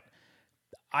Fantrax, but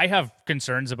I have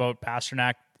concerns about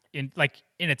Pastrnak in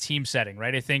a team setting,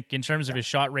 right? I think in terms of his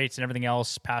shot rates and everything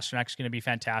else, Pasternak's going to be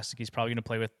fantastic. He's probably going to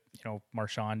play with,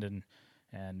 Marchand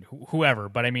and whoever.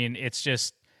 But I mean, it's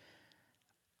just,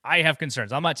 I have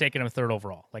concerns. I'm not taking him 3rd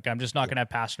overall. Like, I'm just not going to have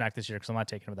Pastrnak this year because I'm not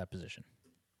taking him at that position.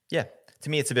 Yeah. To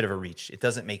me, it's a bit of a reach. It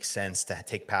doesn't make sense to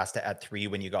take Pasta at 3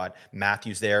 when you got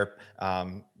Matthews there,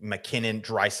 McKinnon,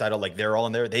 Draisaitl, like they're all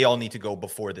in there. They all need to go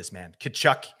before this man.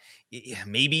 Tkachuk,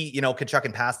 maybe, Tkachuk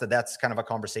and Pasta, that's kind of a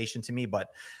conversation to me. But,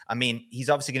 I mean, he's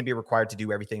obviously going to be required to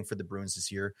do everything for the Bruins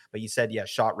this year. But you said,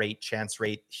 shot rate, chance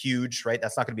rate, huge, right?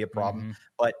 That's not going to be a problem.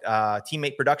 But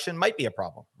teammate production might be a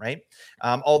problem, right?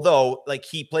 Although, like,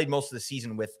 he played most of the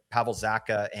season with Pavel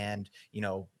Zacha and,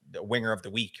 the winger of the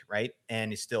week, right?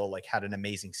 And he still had an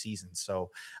amazing season.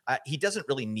 So he doesn't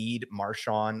really need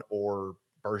Marchand or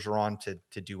Bergeron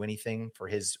to do anything for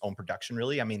his own production,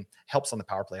 really. I mean, helps on the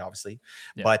power play, obviously.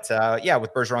 Yeah. But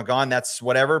with Bergeron gone, that's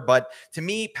whatever. But to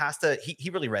me, Pasta, he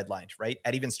really redlined, right?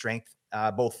 At even strength,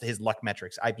 both his luck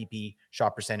metrics, IPP,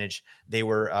 shot percentage, they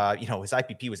were, his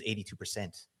IPP was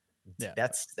 82%. Yeah,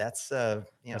 that's not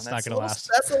going to last.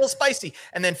 That's a little spicy.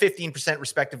 And then 15%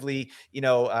 respectively,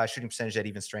 shooting percentage at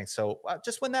even strength. So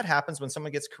just when that happens, when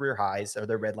someone gets career highs or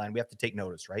their red line, we have to take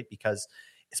notice, right? Because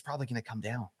it's probably going to come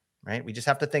down, right? We just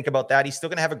have to think about that. He's still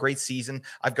going to have a great season.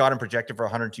 I've got him projected for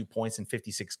 102 points and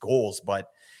 56 goals. But,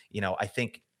 I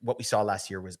think what we saw last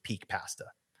year was peak Pasta.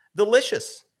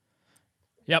 Delicious.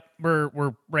 Yep,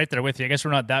 we're right there with you. I guess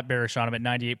we're not that bearish on him at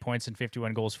 98 points and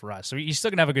 51 goals for us. So he's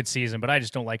still gonna have a good season, but I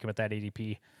just don't like him at that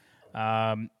ADP.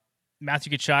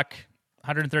 Matthew Tkachuk,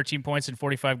 113 points and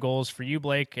 45 goals for you,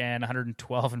 Blake, and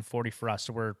 112 and 40 for us.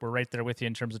 So we're right there with you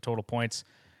in terms of total points.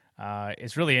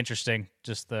 It's really interesting,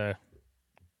 just the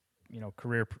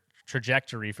career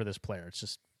trajectory for this player. It's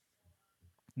just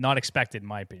not expected, in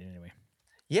my opinion, anyway.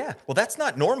 Yeah, well, that's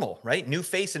not normal, right? New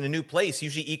face in a new place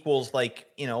usually equals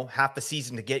half a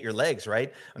season to get your legs,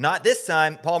 right? Not this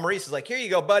time. Paul Maurice is like, here you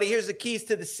go, buddy. Here's the keys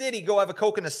to the city. Go have a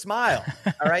Coke and a smile.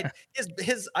 All right.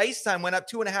 His ice time went up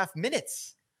 2.5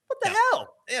 minutes. What the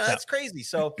hell? That's crazy.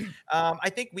 So I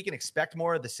think we can expect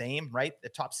more of the same, right? The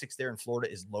top 6 there in Florida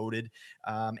is loaded.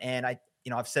 And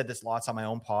I've said this lots on my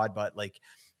own pod, but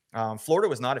Florida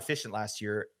was not efficient last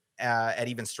year at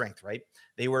even strength, right?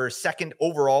 They were second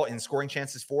overall in scoring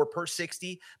chances for per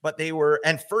 60, but they were,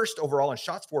 and first overall in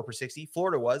shots for per 60,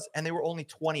 Florida was, and they were only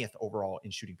 20th overall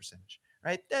in shooting percentage,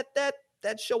 right?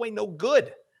 That's showing no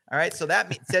good. All right. So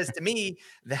that says to me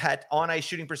that on ice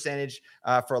shooting percentage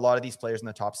for a lot of these players in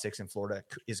the top 6 in Florida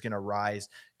is going to rise,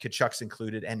 Tkachuk's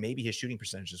included, and maybe his shooting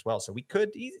percentage as well. So we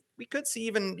could see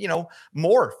even,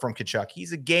 more from Tkachuk.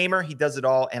 He's a gamer. He does it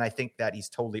all. And I think that he's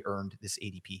totally earned this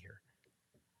ADP here.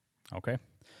 Okay.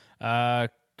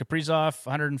 Kaprizov,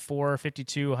 104,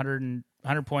 52, 100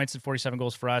 points and 47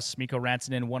 goals for us. Mikko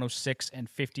Rantanen, 106 and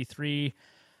 53,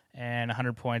 and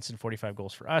 100 points and 45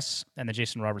 goals for us. And then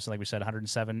Jason Robertson, like we said,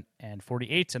 107 and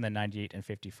 48, and then 98 and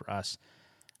 50 for us.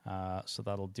 So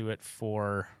that'll do it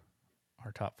for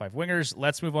our top 5 wingers.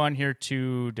 Let's move on here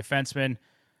to defensemen.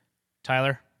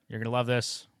 Tyler, you're going to love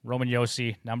this. Roman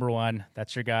Josi, number 1.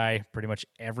 That's your guy pretty much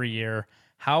every year.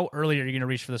 How early are you going to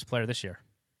reach for this player this year?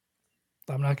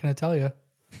 I'm not going to tell you.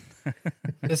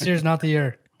 This year's not the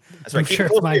year. That's right. Keep it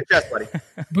close to your chest, buddy.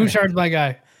 Bouchard's my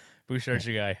guy. Bouchard's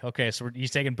your guy. Okay, so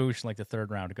he's taking Bouch in the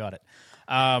 3rd round. Got it.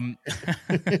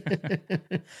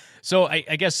 So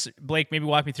I guess, Blake, maybe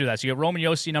walk me through that. So you have Roman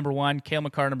Josi, number 1, Cale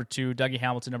Makar, number 2, Dougie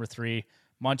Hamilton, number 3,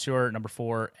 Montour, number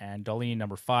 4, and Dahlin,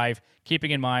 number 5.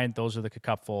 Keeping in mind, those are the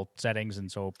cupful settings, and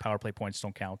so power play points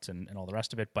don't count and all the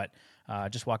rest of it. But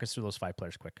just walk us through those 5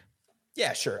 players quick.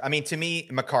 Yeah, sure. I mean, to me,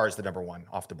 Makar is the number 1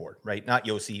 off the board, right? Not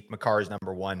Josi. Makar is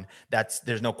number 1.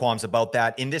 There's no qualms about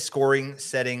that. In this scoring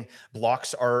setting,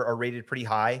 blocks are rated pretty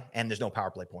high, and there's no power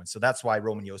play points. So that's why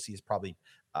Roman Josi is probably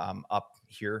up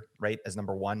here, right, as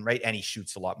number 1, right? And he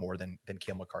shoots a lot more than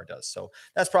Cale Makar does. So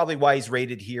that's probably why he's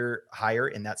rated here higher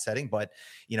in that setting. But,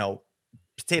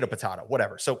 potato,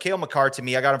 whatever. So Cale Makar, to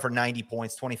me, I got him for 90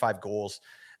 points, 25 goals.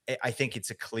 I think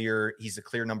he's a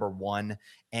clear number 1.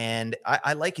 And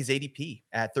I like his ADP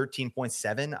at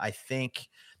 13.7. I think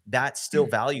that's still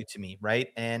value to me, right?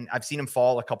 And I've seen him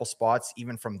fall a couple spots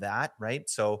even from that, right?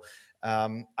 So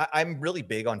I'm really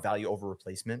big on value over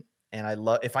replacement. And I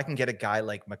love, if I can get a guy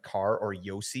like Makar or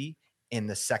Josi in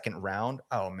the 2nd round,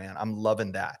 oh man, I'm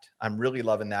loving that. I'm really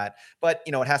loving that. But,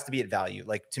 it has to be at value.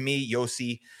 Like, to me,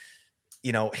 Josi,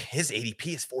 his ADP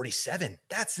is 47.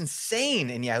 That's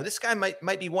insane. And this guy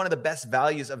might be one of the best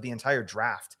values of the entire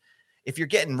draft. If you're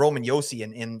getting Roman Josi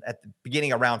in at the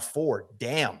beginning of round 4,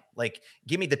 damn,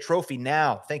 give me the trophy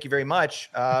now. Thank you very much.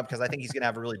 Because I think he's going to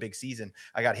have a really big season.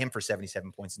 I got him for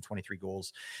 77 points and 23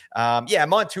 goals.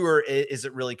 Montour is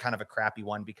really kind of a crappy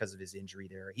one because of his injury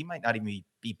there. He might not even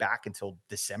be back until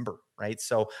December, right?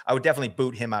 So I would definitely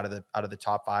boot him out of the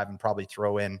top 5 and probably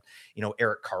throw in,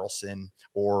 Erik Karlsson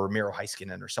or Miro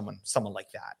Heiskanen or someone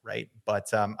like that, right?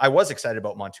 But I was excited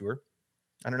about Montour.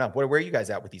 I don't know. Where are you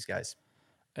guys at with these guys?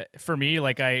 For me,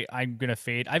 I'm gonna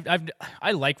fade.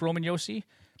 I like Roman Josi,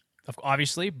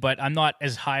 obviously, but I'm not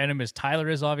as high on him as Tyler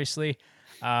is. Obviously,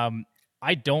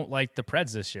 I don't like the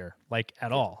Preds this year,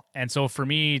 at all. And so for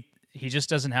me, he just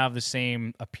doesn't have the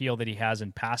same appeal that he has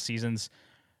in past seasons.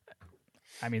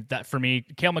 I mean, that for me,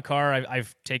 Cale Makar,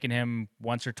 I've taken him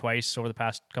once or twice over the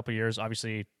past couple of years.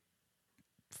 Obviously,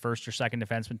 1st or 2nd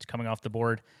defenseman coming off the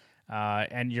board,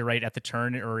 and you're right, at the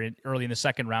turn or early in the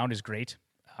 2nd round is great.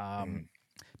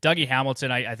 Dougie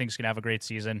Hamilton, I think, is going to have a great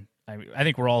season. I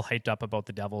think we're all hyped up about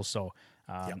the Devils, so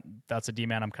that's a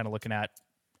D-man I'm kind of looking at.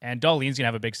 And Dahlin's going to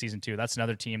have a big season, too. That's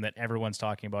another team that everyone's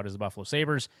talking about is the Buffalo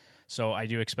Sabres, so I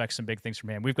do expect some big things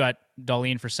from him. We've got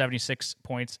Dahlin for 76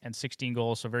 points and 16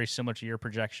 goals, so very similar to your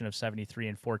projection of 73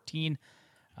 and 14.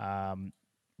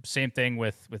 Same thing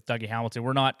with Dougie Hamilton.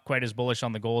 We're not quite as bullish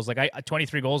on the goals.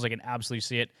 23 goals, I can absolutely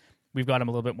see it. We've got him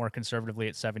a little bit more conservatively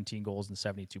at 17 goals and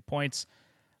 72 points.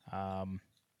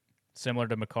 Similar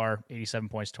to Makar, 87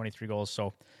 points, 23 goals.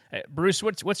 So, Bruce,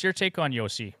 what's your take on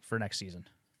Josi for next season?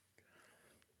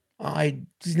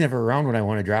 He's never around when I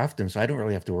want to draft him, so I don't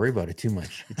really have to worry about it too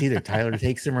much. It's either Tyler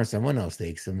takes him or someone else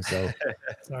takes him. So,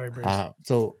 Sorry, Bruce.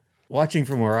 so watching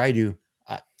from where I do,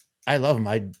 I love him.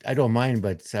 I don't mind,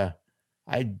 but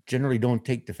I generally don't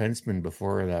take defensemen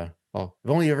before I've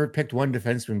only ever picked one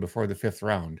defenseman before the 5th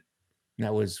round, and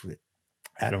that was with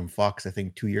Adam Fox, I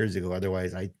think 2 years ago.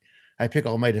 Otherwise, I pick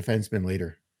all my defensemen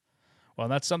later. Well,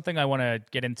 that's something I want to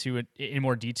get into in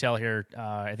more detail here.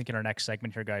 I think in our next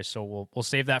segment here, guys. So we'll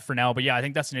save that for now. But yeah, I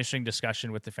think that's an interesting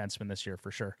discussion with defensemen this year for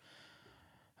sure.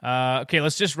 Okay,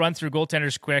 let's just run through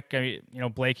goaltenders quick.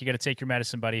 Blake, you got to take your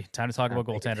medicine, buddy. Time to talk about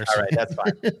goaltenders. All right, that's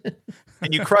fine.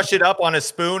 Can you crush it up on a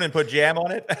spoon and put jam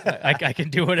on it? I can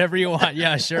do whatever you want.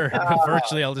 Yeah, sure.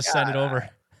 Virtually, I'll just send it over.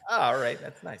 All right,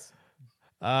 that's nice.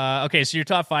 Okay, so your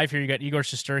top 5 here, you got Igor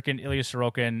Shesterkin, Ilya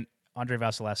Sorokin, Andrei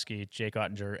Vasilevsky, Jake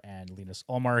Ottinger, and Linus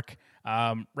Ullmark.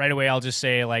 Right away, I'll just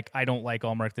say, I don't like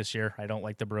Ullmark this year. I don't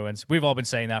like the Bruins. We've all been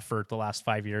saying that for the last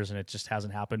 5 years, and it just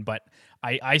hasn't happened. But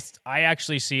I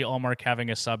actually see Ullmark having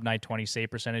a sub-920 save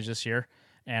percentage this year,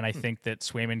 and I think that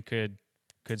Swayman could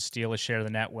steal a share of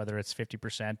the net, whether it's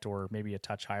 50% or maybe a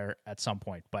touch higher at some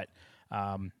point. But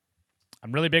I'm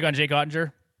really big on Jake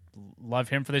Ottinger. Love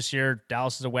him for this year.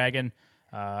 Dallas is a wagon.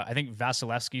 I think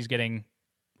Vasilevsky's getting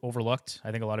overlooked.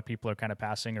 I think a lot of people are kind of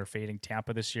passing or fading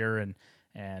Tampa this year,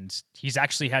 and he's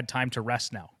actually had time to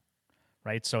rest now,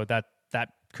 right? So that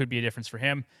could be a difference for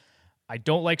him. I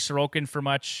don't like Sorokin for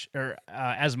much or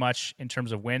as much in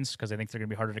terms of wins because I think they're going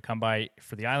to be harder to come by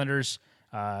for the Islanders,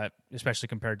 especially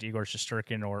compared to Igor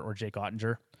Shesterkin or Jake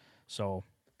Ottinger. So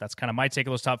that's kind of my take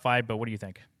of those top 5. But what do you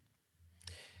think?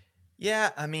 Yeah,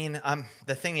 I mean,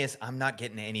 the thing is, I'm not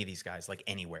getting any of these guys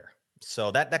anywhere.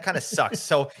 So that kind of sucks.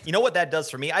 So you know what that does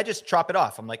for me? I just chop it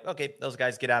off. I'm like, okay, those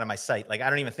guys get out of my sight. I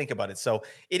don't even think about it. So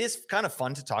it is kind of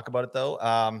fun to talk about it though.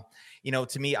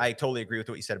 To me, I totally agree with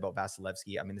what you said about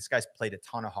Vasilevsky. I mean, this guy's played a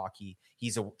ton of hockey.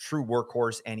 He's a true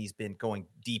workhorse and he's been going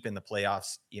deep in the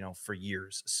playoffs, for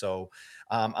years. So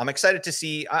I'm excited to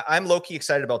see, I'm low-key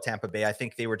excited about Tampa Bay. I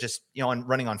think they were just,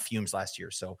 running on fumes last year.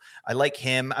 So I like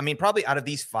him. I mean, probably out of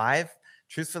these 5,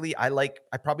 truthfully, I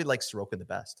probably like Sorokin the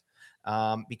best.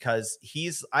 Because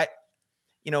his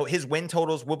win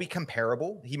totals will be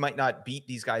comparable. He might not beat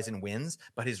these guys in wins,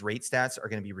 but his rate stats are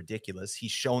going to be ridiculous.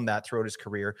 He's shown that throughout his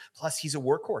career. Plus, he's a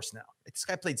workhorse now. This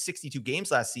guy played 62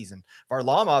 games last season.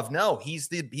 Varlamov, no, he's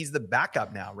the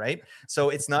backup now, right?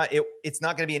 So it's not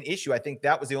going to be an issue. I think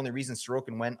that was the only reason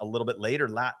Sorokin went a little bit later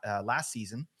last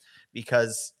season.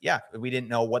 Because we didn't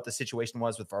know what the situation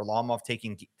was with Varlamov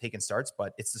taking starts,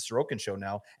 but it's the Sorokin show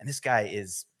now. And this guy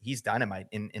he's dynamite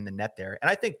in the net there.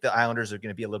 And I think the Islanders are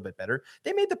going to be a little bit better.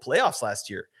 They made the playoffs last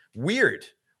year. Weird.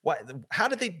 What? How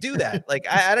did they do that?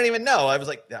 I don't even know. I was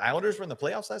like, the Islanders were in the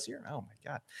playoffs last year? Oh my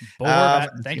God. Bo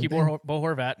Horvat. Thank you, Bo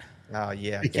Horvat. Oh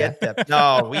yeah. Get that.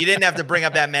 No, you didn't have to bring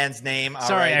up that man's name.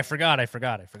 Sorry, right. I forgot.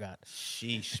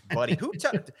 Sheesh, buddy.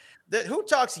 Who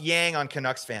talks Yang on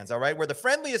Canucks fans? All right. We're the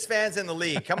friendliest fans in the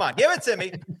league. Come on, give it to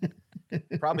me.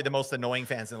 Probably the most annoying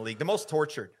fans in the league, the most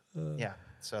tortured. Yeah.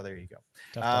 So there you go.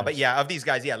 But of these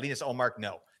guys, Linus Ullmark,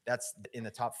 no. That's in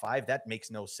the top 5. That makes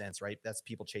no sense, right? That's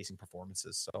people chasing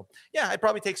performances. So I'd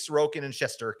probably take Sorokin and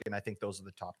Shesterkin. I think those are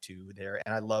the top 2 there.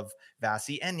 And I love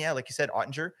Vasi. And like you said,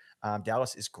 Ottinger,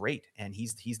 Dallas is great. And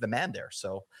he's the man there.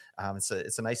 So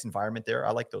it's a nice environment there.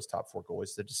 I like those top 4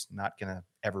 goalies. They're just not going to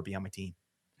ever be on my team.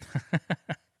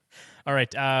 All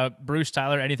right. Bruce,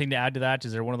 Tyler, anything to add to that?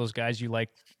 Is there one of those guys you like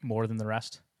more than the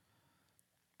rest?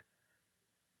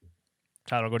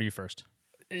 Tyler, I'll go to you first.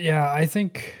 Yeah, I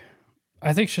think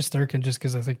Shesterkin, just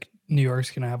because I think New York's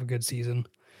going to have a good season.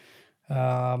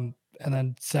 And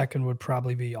then second would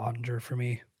probably be Ottinger for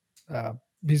me.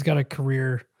 He's got a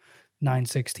career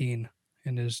 916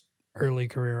 in his early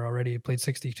career already. He played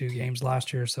 62 games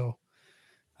last year, so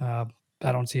I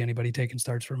don't see anybody taking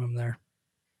starts from him there.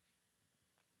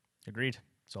 Agreed.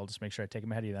 So I'll just make sure I take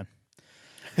him ahead of you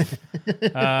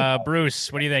then.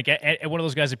 Bruce, what do you think? One of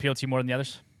those guys appeal to you more than the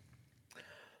others?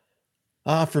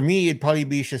 For me, it'd probably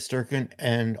be Shesterkin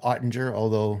and Ottinger,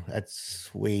 although that's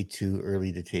way too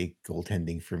early to take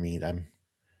goaltending for me.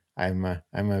 I'm a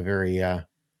very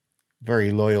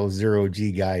loyal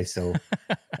 0G guy, so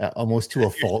almost to a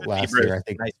fault last year. I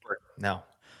think. Nice work. No.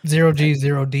 0G,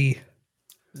 0D.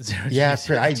 Yeah,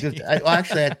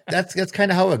 actually that's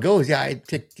kind of how it goes. Yeah,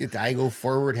 I go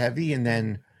forward heavy and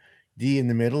then D in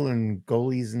the middle and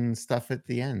goalies and stuff at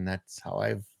the end. That's how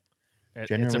I've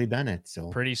generally done it. So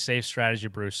pretty safe strategy,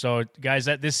 Bruce. So guys,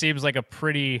 this seems like a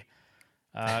pretty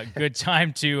good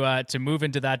time to move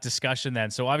into that discussion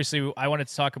then. So obviously I wanted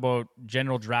to talk about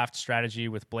general draft strategy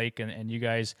with Blake and you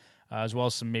guys. as well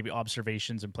as some maybe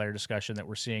observations and player discussion that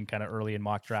we're seeing kind of early in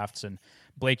mock drafts. And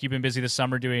Blake, you've been busy this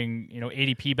summer doing,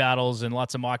 ADP battles and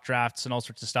lots of mock drafts and all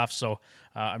sorts of stuff. So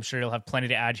I'm sure you'll have plenty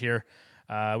to add here.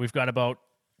 We've got about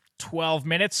 12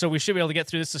 minutes, so we should be able to get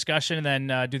through this discussion and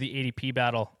then do the ADP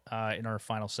battle in our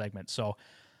final segment. So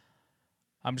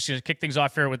I'm just going to kick things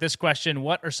off here with this question.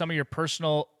 What are some of your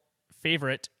personal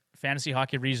favorite fantasy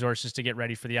hockey resources to get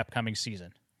ready for the upcoming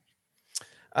season?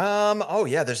 Oh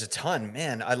yeah, there's a ton,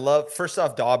 man. I love, first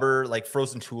off, Dauber, like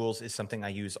Frozen Tools is something I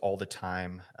use all the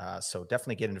time. So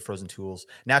definitely get into Frozen Tools.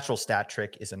 Natural Stat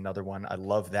Trick is another one. I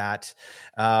love that.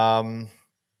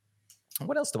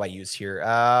 What else do I use here?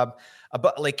 I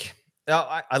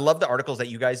love the articles that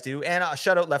you guys do, and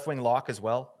shout out Left Wing Lock as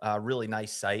well. Really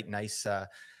nice site, nice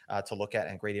to look at,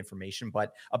 and great information.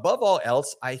 But above all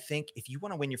else, I think if you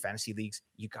want to win your fantasy leagues,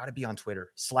 you got to be on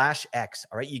Twitter /X.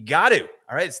 All right, you got to.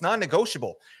 All right, it's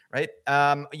non-negotiable. Right?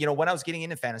 When I was getting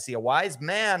into fantasy, a wise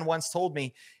man once told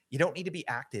me, you don't need to be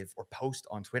active or post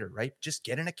on Twitter. Right? Just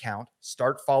get an account,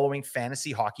 start following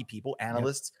fantasy hockey people,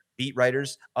 analysts, beat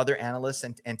writers, other analysts,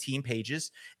 and team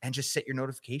pages, and just set your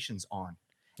notifications on.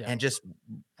 And just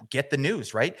get the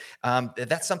news, right?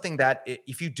 That's something that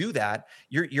if you do that,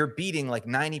 you're beating like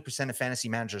 90% of fantasy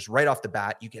managers right off the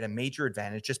bat. You get a major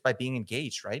advantage just by being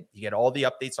engaged, right? You get all the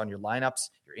updates on your lineups,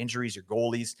 your injuries, your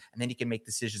goalies, and then you can make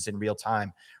decisions in real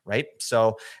time, right?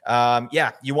 So,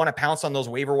 you want to pounce on those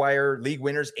waiver wire league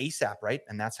winners ASAP, right?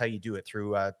 And that's how you do it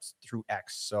through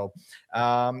X. So,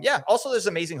 also there's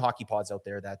amazing hockey pods out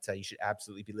there that you should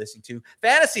absolutely be listening to.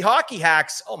 Fantasy Hockey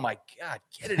Hacks. Oh my God,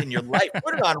 get it in your life.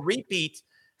 Put it on repeat.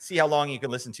 See how long you can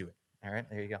listen to it. All right,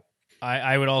 there you go.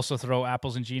 I would also throw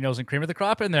Apples and Ginos and Cream of the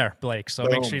Crop in there, Blake. So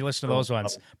make sure you listen to those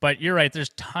ones. But you're right. There's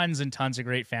tons and tons of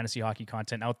great fantasy hockey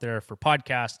content out there for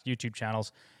podcasts, YouTube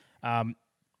channels.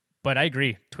 But I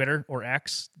agree. Twitter or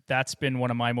X, that's been one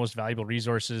of my most valuable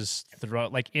resources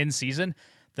throughout, like in season.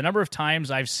 The number of times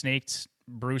I've snaked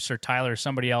Bruce or Tyler or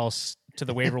somebody else to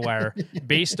the waiver wire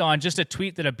based on just a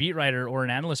tweet that a beat writer or an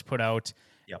analyst put out.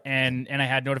 Yep. And I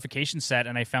had notifications set,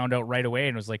 and I found out right away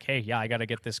and was like, hey, yeah, I got to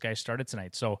get this guy started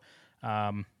tonight. So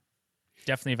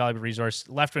definitely a valuable resource.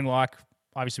 Left Wing Lock,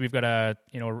 obviously we've got a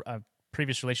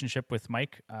previous relationship with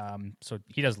Mike. So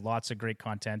he does lots of great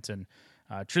content. And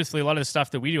truthfully, a lot of the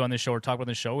stuff that we do on this show or talk about on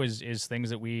the show is things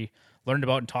that we learned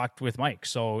about and talked with Mike.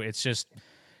 So it's just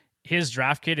his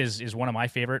draft kit is one of my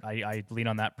favorite. I lean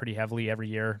on that pretty heavily every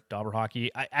year. Dauber Hockey.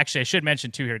 I should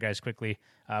mention too here, guys, quickly.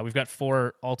 We've got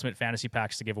 4 Ultimate Fantasy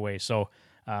Packs to give away. So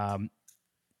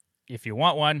if you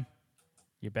want one,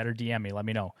 you better DM me. Let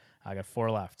me know. I got 4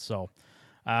 left. So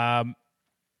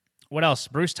what else?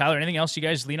 Bruce, Tyler, anything else you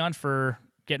guys lean on for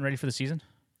getting ready for the season?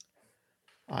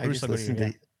 I just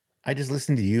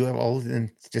listen to you all and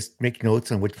just make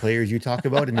notes on which players you talk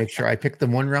about and make sure I pick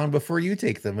them one round before you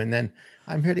take them. And then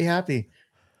I'm pretty happy.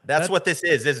 That's what this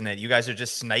is, isn't it? You guys are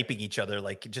just sniping each other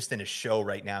like just in a show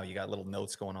right now. You got little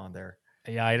notes going on there.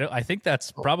 Yeah, I think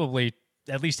that's probably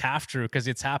at least half true because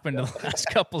it's happened in the last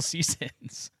couple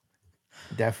seasons.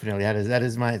 Definitely.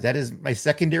 That is my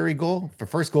secondary goal. The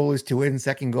first goal is to win.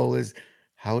 Second goal is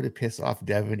how to piss off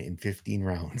Devin in 15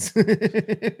 rounds.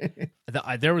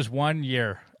 There was one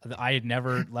year that I had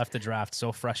never left the draft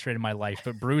so frustrated in my life,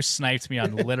 but Bruce sniped me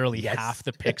on literally half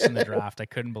the picks in the draft. I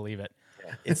couldn't believe it.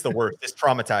 It's the worst. It's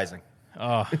traumatizing.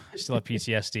 Oh, I still have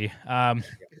PTSD.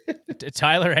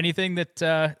 Tyler, anything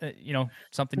that,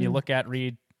 something you look at,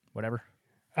 read, whatever?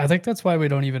 I think that's why we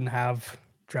don't even have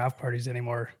draft parties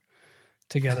anymore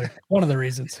together. One of the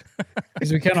reasons.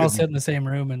 Because we can't all sit in the same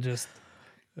room and just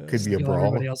could be a brawl.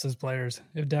 Everybody else's players.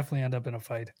 It would definitely end up in a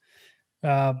fight.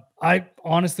 I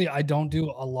honestly don't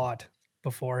do a lot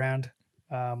beforehand.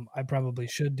 I probably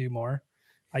should do more.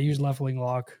 I use Left Wing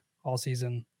Lock all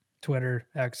season, Twitter,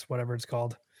 X, whatever it's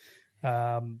called.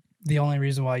 The only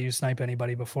reason why you snipe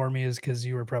anybody before me is because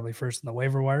you were probably first in the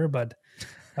waiver wire, but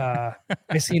I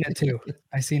seen it too.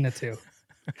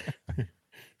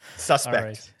 Suspect. All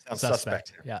right. Sounds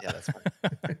suspect. Yeah, that's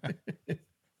fine.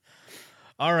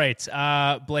 All right,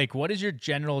 Blake, what is your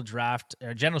general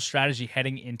strategy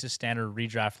heading into standard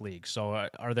redraft league? So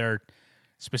are there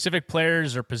specific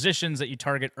players or positions that you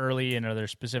target early, and are there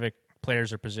specific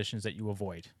players or positions that you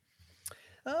avoid?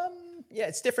 Yeah,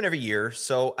 it's different every year.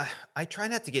 So I try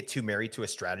not to get too married to a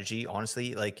strategy,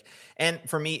 honestly. And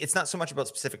for me, it's not so much about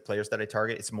specific players that I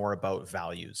target. It's more about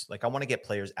values. I want to get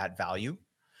players at value.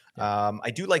 Yeah.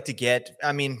 I do like to get,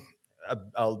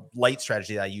 a light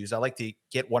strategy that I use. I like to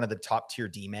get one of the top tier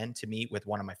D-men to meet with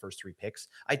one of my first 3 picks.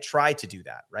 I try to do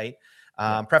that, right?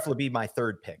 Preferably be my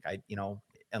 3rd pick.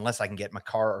 Unless I can get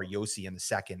Makar or Yossi in the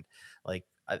second,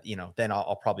 then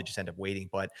I'll probably just end up waiting.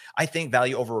 But I think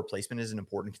value over replacement is an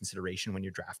important consideration when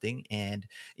you're drafting, and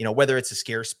whether it's a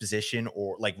scarce position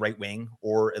or like right wing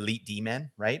or elite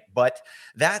D-man, right? But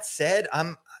that said,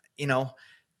 I'm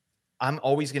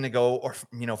always going to go, or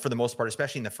for the most part,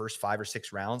 especially in the first 5 or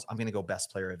 6 rounds, I'm going to go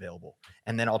best player available,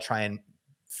 and then I'll try and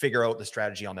figure out the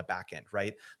strategy on the back end,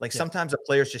 right? Like sometimes a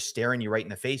player's just staring you right in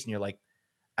the face, and you're like,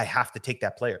 I have to take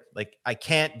that player. Like I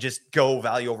can't just go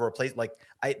value over a place. Like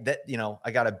I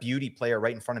got a beauty player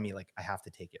right in front of me. Like I have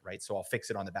to take it. Right. So I'll fix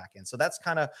it on the back end. So that's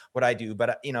kind of what I do.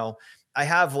 But I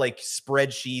have like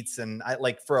spreadsheets, and I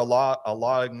like for a lot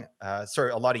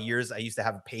of years, I used to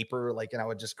have paper, like, and I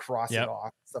would just cross it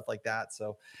off, stuff like that.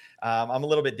 So I'm a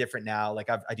little bit different now. Like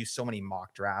I do so many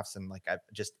mock drafts, and like I've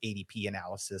just ADP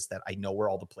analysis that I know where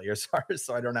all the players are.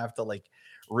 So I don't have to like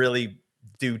really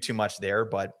do too much there.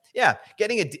 But yeah,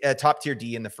 getting a top tier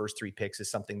D in the first 3 picks is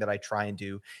something that I try and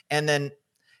do. And then,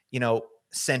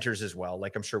 centers as well.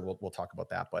 Like I'm sure we'll talk about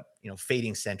that, but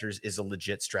fading centers is a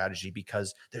legit strategy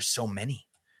because there's so many,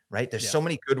 right? There's so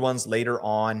many good ones later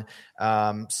on.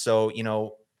 So,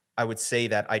 I would say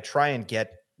that I try and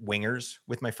get wingers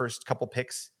with my first couple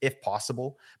picks if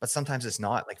possible, but sometimes it's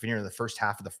not. Like if you're in the first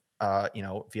half of the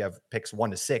if you have picks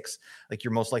 1 to 6, like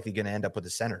you're most likely going to end up with a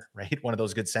center, right? One of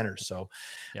those good centers. So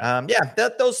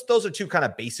those are 2 kind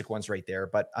of basic ones right there,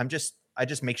 but I just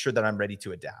make sure that I'm ready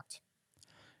to adapt.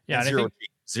 Yeah. And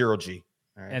zero G.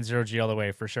 All right. And 0G all the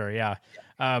way for sure. Yeah.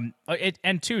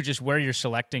 And 2, just where you're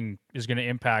selecting is going to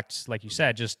impact, like you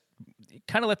said, just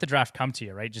kind of let the draft come to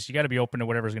you, right? Just, you got to be open to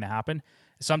whatever's going to happen.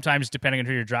 Sometimes depending on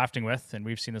who you're drafting with, and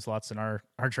we've seen this lots in our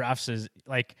drafts, is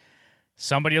like,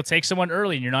 somebody will take someone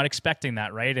early and you're not expecting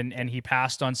that, right? And he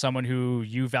passed on someone who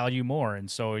you value more.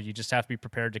 And so you just have to be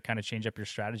prepared to kind of change up your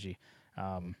strategy.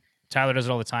 Tyler does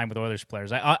it all the time with Oilers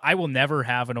players. I will never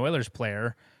have an Oilers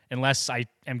player unless I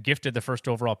am gifted the first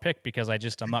overall pick, because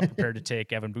I'm not prepared to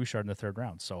take Evan Bouchard in the 3rd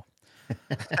round. So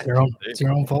it's your own fault. It's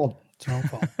your own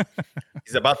fault.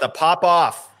 He's about to pop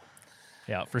off.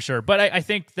 Yeah, for sure. But I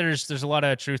think there's a lot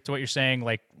of truth to what you're saying,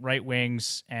 like right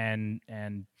wings and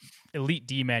elite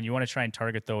D-man. You want to try and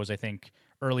target those, I think,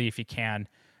 early if you can,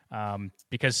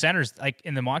 because centers, like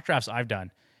in the mock drafts I've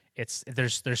done,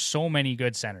 there's so many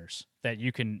good centers that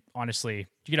you can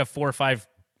have 4 or 5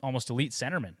 almost elite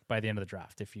centermen by the end of the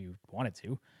draft if you wanted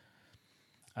to.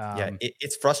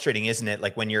 It's frustrating, isn't it?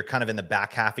 Like when you're kind of in the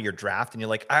back half of your draft and you're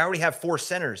like, I already have 4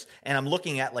 centers and I'm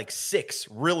looking at like 6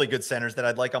 really good centers that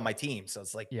I'd like on my team. So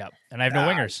it's like, and I have no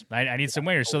wingers. I need some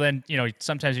wingers. So then,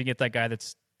 sometimes you get that guy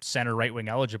that's center right wing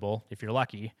eligible if you're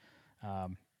lucky.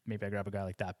 Maybe I grab a guy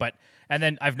like that. And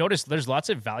then I've noticed there's lots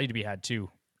of value to be had too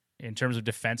in terms of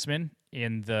defensemen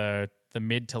in the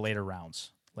mid to later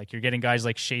rounds. Like you're getting guys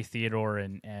like Shea Theodore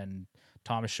and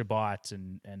Thomas Chabot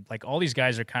and like all these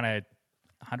guys are kind of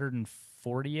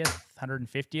 140th,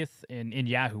 150th in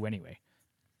Yahoo anyway.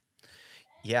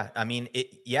 Yeah, I mean,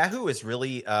 Yahoo is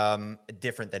really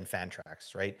different than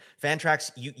Fantrax, right?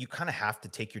 Fantrax, you kind of have to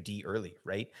take your D early,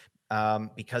 right?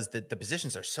 Because the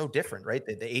positions are so different, right?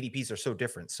 The ADPs are so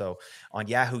different. So on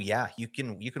Yahoo, you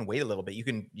can wait a little bit. You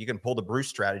can pull the Bruce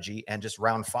strategy and just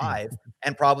round 5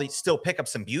 and probably still pick up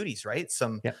some beauties, right?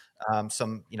 Some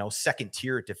second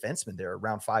tier defensemen there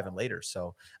round 5 and later.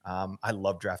 So I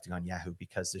love drafting on Yahoo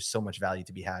because there's so much value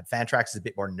to be had. Fantrax is a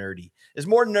bit more nerdy. There's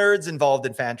more nerds involved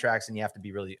in Fantrax, and you have to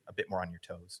be really a bit more on your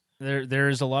toes.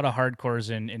 There's a lot of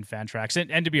hardcores in Fantrax,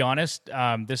 and to be honest,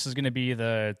 this is going to be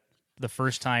the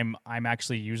first time I'm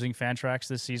actually using Fantrax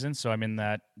this season. So I'm in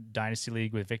that Dynasty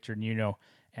League with Victor Nuno,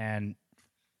 and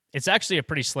it's actually a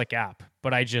pretty slick app,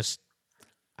 but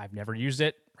I've never used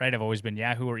it, right? I've always been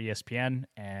Yahoo or ESPN,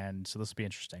 and so this will be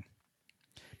interesting.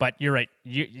 But you're right.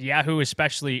 Yahoo,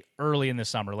 especially early in the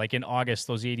summer, like in August,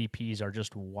 those ADPs are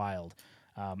just wild.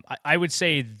 I would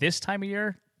say this time of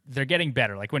year, they're getting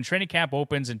better. Like when training camp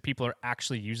opens and people are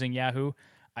actually using Yahoo,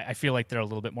 I feel like they're a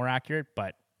little bit more accurate,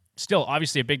 but still,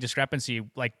 obviously, a big discrepancy,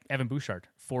 like Evan Bouchard,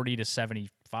 40 to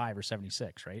 75 or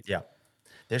 76, right? Yeah.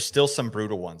 There's still some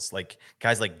brutal ones. Like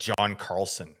guys like John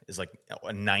Carlson is like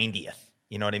a 90th.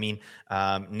 You know what I mean?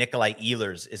 Nikolai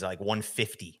Ehlers is like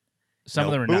 150. Some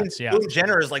of them are nuts, yeah. Boone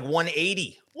Jenner is like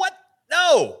 180. What?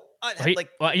 No. We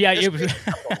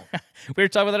were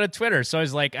talking about that on Twitter. So I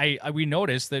was like, we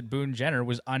noticed that Boone Jenner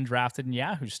was undrafted in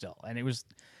Yahoo still. And it was,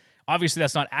 obviously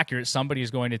that's not accurate. Somebody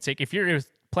is going to take, if you're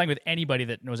playing with anybody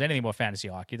that knows anything about fantasy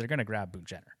hockey, they're going to grab Boone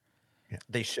Jenner. Yeah,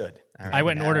 they should. I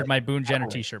went and ordered my Boone Jenner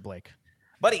t-shirt, Blake.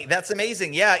 Buddy, that's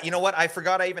amazing. Yeah, you know what? I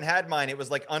forgot I even had mine. It was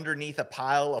like underneath a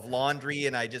pile of laundry,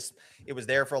 and it was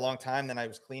there for a long time. Then I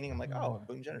was cleaning. I'm like, oh,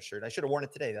 Boone Jenner shirt. I should have worn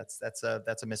it today. That's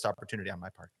a missed opportunity on my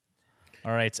part.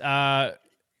 All right.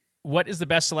 what is the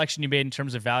best selection you made in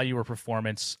terms of value or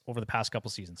performance over the past couple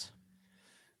seasons?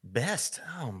 Best.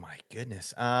 Oh my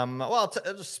goodness. Well,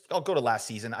 I'll go to last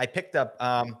season. I picked up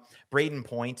Braden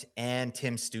Point and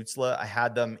Tim Stutzla. I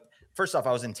had them. First off,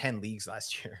 I was in 10 leagues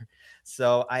last year.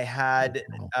 So I had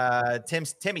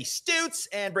Timmy Stutz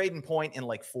and Braden Point in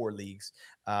like 4 leagues.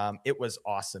 It was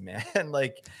awesome, man. And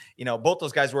like, both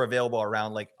those guys were available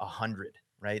around like 100.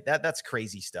 Right. That's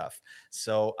crazy stuff.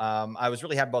 So I was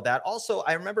really happy about that. Also,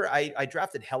 I remember I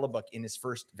drafted Hellebuck in his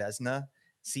first Vezina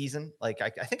season. Like I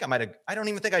think I don't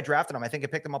even think I drafted him. I think I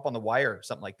picked him up on the wire or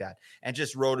something like that and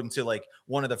just rode him to like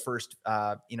one of the first,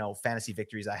 fantasy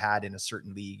victories I had in a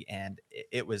certain league. And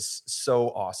it was so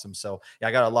awesome. So yeah,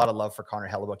 I got a lot of love for Connor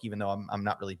Hellebuck, even though I'm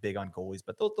not really big on goalies,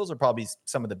 but those are probably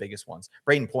some of the biggest ones.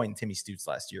 Braden Point and Timmy Stutz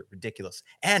last year. Ridiculous.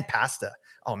 And Pasta.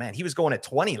 Oh man, he was going at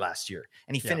 20 last year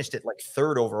and he finished it like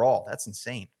 3rd overall. That's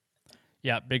insane.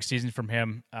 Yeah. Big season from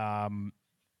him.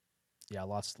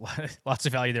 Lots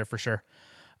of value there for sure.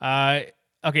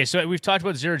 Okay, so we've talked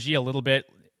about 0G a little bit.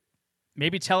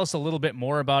 Maybe tell us a little bit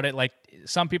more about it. Like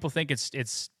some people think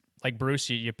it's like Bruce,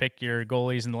 you pick your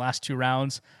goalies in the last 2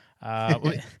 rounds.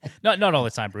 Not all the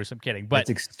time, Bruce. I'm kidding. But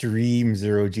that's extreme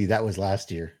 0G. That was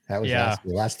last year. Last year.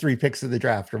 Last 3 picks of the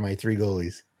draft are my 3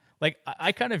 goalies. Like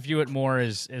I kind of view it more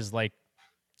as like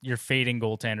you're fading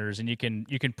goaltenders, and you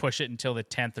can push it until the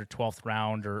 10th or 12th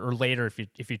round or later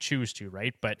if you choose to,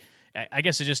 right? But I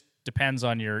guess it just depends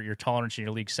on your tolerance and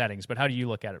your league settings. But how do you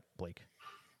look at it, Blake?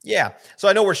 Yeah. So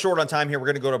I know we're short on time here. We're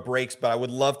going to go to breaks, but I would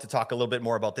love to talk a little bit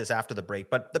more about this after the break.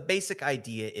 But the basic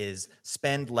idea is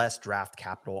spend less draft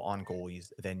capital on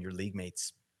goalies than your league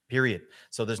mates, period.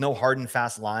 So there's no hard and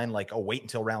fast line like, wait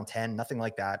until round 10, nothing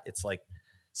like that. It's like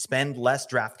spend less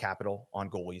draft capital on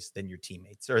goalies than your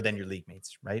teammates or than your league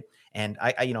mates, right? And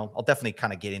I'll definitely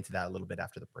kind of get into that a little bit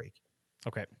after the break.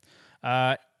 Okay.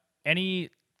 Any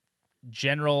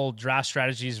general draft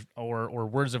strategies or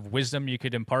words of wisdom you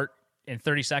could impart in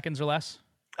 30 seconds or less?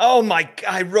 Oh my God,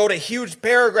 I wrote a huge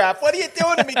paragraph. What are you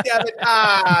doing to me, Devin?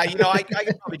 I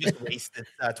could probably just waste this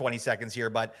 20 seconds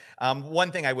here. But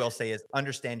one thing I will say is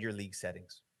understand your league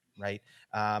settings, right?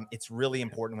 It's really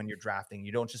important when you're drafting.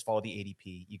 You don't just follow the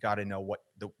ADP. You got to know what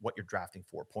you're drafting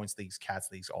for. Points leagues, cats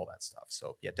leagues, all that stuff.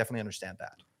 So yeah, definitely understand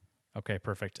that. Okay,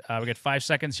 perfect. We got 5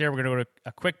 seconds here. We're going to go to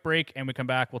a quick break, and we come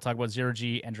back. We'll talk about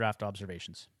 0G and draft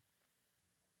observations.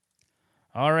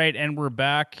 All right, and we're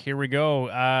back. Here we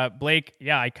go. Blake,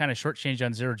 yeah, I kind of shortchanged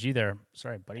on 0G there.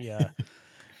 Sorry, buddy.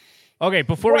 Okay,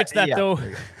 before we get to that, though,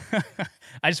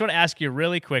 I just want to ask you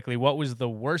really quickly, what was the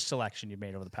worst selection you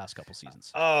made over the past couple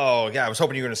seasons? Oh, yeah, I was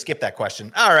hoping you were going to skip that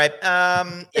question. All right.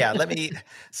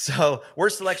 So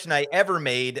worst selection I ever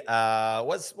made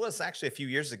was actually a few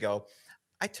years ago.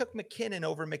 I took McKinnon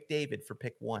over McDavid for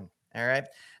pick 1. All right.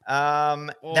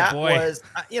 Was,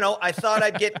 I thought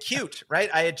I'd get cute, right?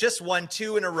 I had just won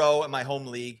 2 in a row in my home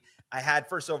league. I had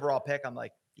first overall pick. I'm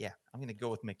like, yeah, I'm going to go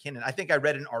with McKinnon. I think I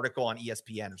read an article on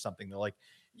ESPN or something. They're like,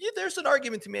 yeah, there's an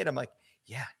argument to be made. I'm like,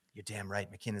 yeah, you're damn right.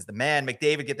 McKinnon's the man.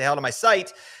 McDavid, get the hell out of my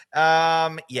sight.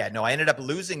 I ended up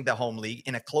losing the home league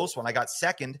in a close one. I got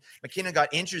second. McKinnon got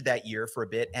injured that year for a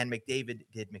bit, and McDavid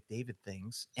did McDavid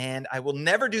things. And I will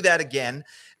never do that again.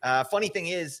 Funny thing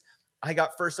is, I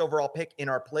got first overall pick in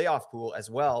our playoff pool as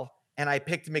well. And I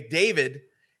picked McDavid,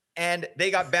 and they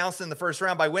got bounced in the first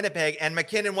round by Winnipeg, and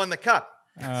McKinnon won the cup.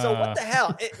 So what the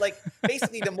hell?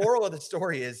 Basically the moral of the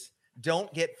story is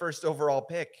don't get first overall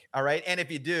pick. All right. And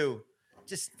if you do,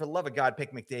 just for the love of God,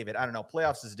 pick McDavid. I don't know.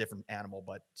 Playoffs is a different animal,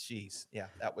 but geez. Yeah,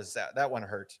 that one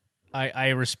hurt. I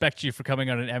respect you for coming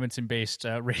on an Edmonton-based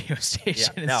radio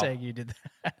station and saying you did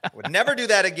that. Would never do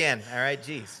that again. All right.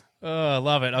 Geez. Oh, I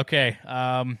love it. Okay.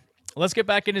 Let's get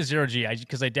back into 0G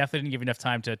because I definitely didn't give you enough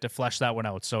time to flesh that one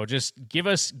out. So just give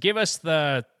us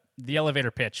the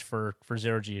elevator pitch for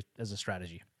 0G as a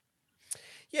strategy.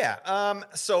 Yeah.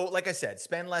 So like I said,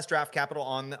 spend less draft capital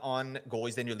on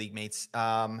goalies than your league mates.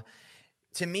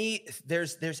 To me,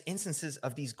 there's instances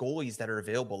of these goalies that are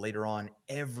available later on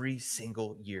every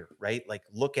single year, right? Like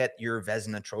look at your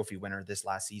Vezina Trophy winner this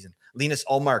last season, Linus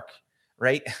Ullmark,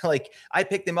 right? Like I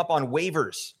picked him up on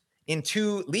waivers in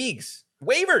 2 leagues.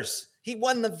 Waivers. He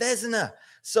won the Vezina.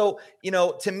 So,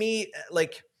 to me,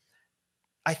 like,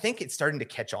 I think it's starting to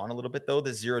catch on a little bit, though,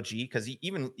 the 0G, because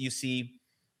even you see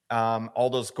all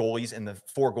those goalies in the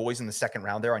 4 goalies in the second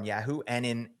round there on Yahoo, and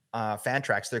in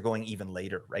Fantrax, they're going even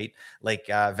later, right? Like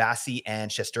Vasi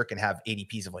and Shesterkin have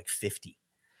ADPs of like 50,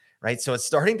 right? So it's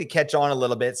starting to catch on a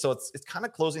little bit. So it's kind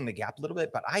of closing the gap a little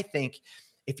bit. But I think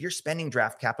if you're spending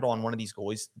draft capital on one of these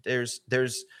goalies, there's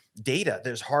data,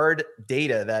 there's hard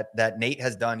data that Nate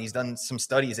has done. He's done some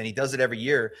studies and he does it every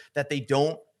year that they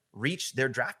don't reach their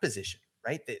draft position,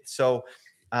 right? So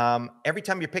every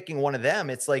time you're picking one of them,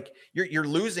 it's like you're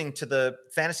losing to the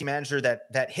fantasy manager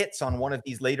that hits on one of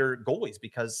these later goalies,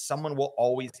 because someone will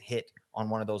always hit on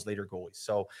one of those later goalies.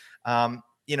 So, I'm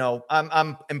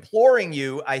imploring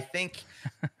you. I think,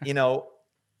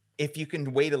 if you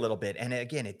can wait a little bit, and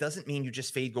again, it doesn't mean you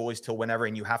just fade goalies till whenever,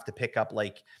 and you have to pick up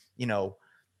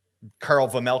Karl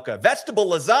Vejmelka, vegetable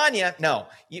lasagna. No,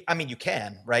 you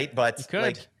can, right? But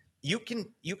you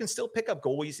can still pick up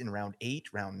goalies in round 8,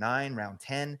 round 9, round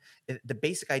 10. The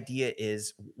basic idea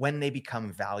is when they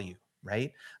become value,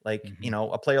 right? Like,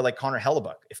 a player like Connor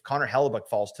Hellebuck. If Connor Hellebuck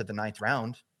falls to the 9th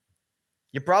round,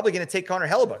 you're probably going to take Connor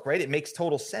Hellebuck, right? It makes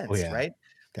total sense, right?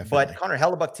 Definitely. But Connor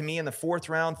Hellebuck, to me, in the 4th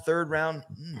round, 3rd round,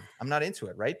 I'm not into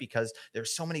it, right? Because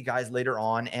there's so many guys later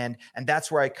on, and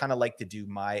that's where I kind of like to do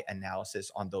my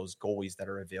analysis on those goalies that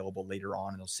are available later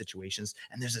on in those situations.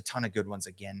 And there's a ton of good ones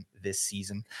again this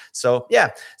season. So yeah,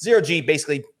 0G,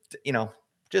 basically,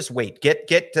 just wait, get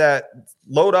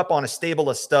load up on a stable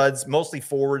of studs, mostly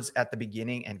forwards at the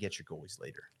beginning, and get your goalies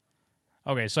later.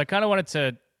 Okay, so I kind of wanted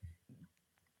to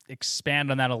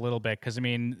expand on that a little bit, because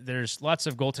there's lots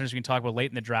of goaltenders we can talk about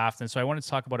late in the draft, and so I wanted to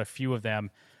talk about a few of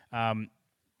them,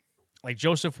 like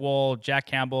Joseph Woll, Jack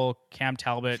Campbell, Cam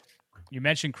Talbot. You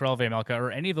mentioned Karel Vejmelka.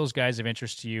 Are any of those guys of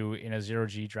interest to you in a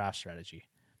 0G draft strategy?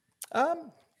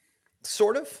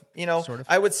 Sort of. Sort of.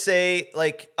 I would say,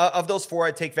 of those 4,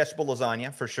 I'd take vegetable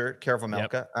lasagna for sure. Karel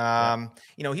Vejmelka.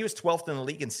 Yep. He was 12th in the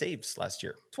league in saves last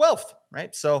year. 12th,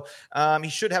 right? So he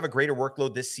should have a greater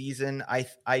workload this season.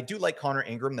 I do like Connor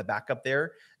Ingram, the backup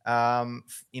there,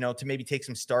 to maybe take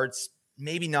some starts.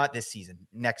 Maybe not this season,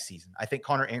 next season. I think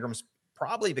Connor Ingram's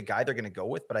probably the guy they're going to go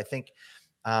with, but I think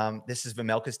this is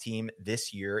Vejmelka's team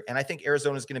this year. And I think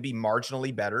Arizona is going to be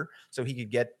marginally better, so he could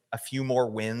get a few more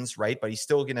wins, right? But he's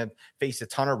still going to face a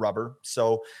ton of rubber.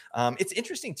 So it's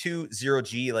interesting too,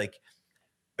 0G, like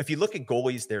if you look at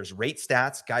goalies, there's rate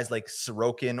stats, guys like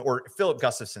Sorokin or Philip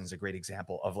Gustafson's a great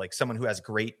example of like someone who has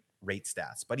great rate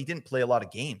stats, but he didn't play a lot of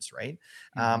games, right?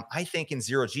 I think in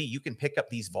 0G, you can pick up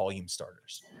these volume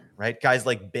starters, right? Guys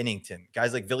like Binnington,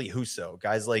 guys like Ville Husso,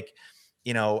 guys like,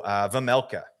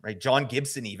 Vejmelka, right? John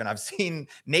Gibson, even. I've seen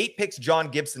Nate picks John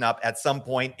Gibson up at some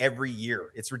point every year.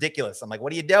 It's ridiculous. I'm like,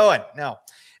 what are you doing? No.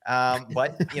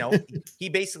 But he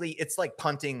basically, it's like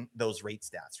punting those rate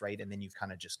stats, right? And then you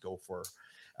kind of just go for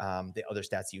the other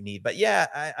stats you need. But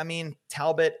yeah,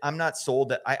 Talbot, I'm not sold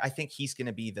that. I think he's going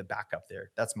to be the backup there.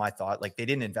 That's my thought. Like, they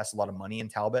didn't invest a lot of money in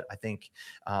Talbot. I think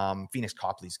Phoenix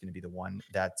Copley is going to be the one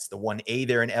that's the 1A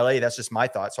there in LA. That's just my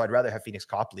thought. So I'd rather have Phoenix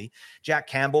Copley. Jack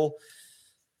Campbell,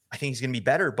 I think he's going to be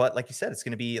better, but like you said, it's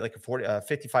going to be like a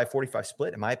 55-45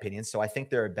 split in my opinion. So I think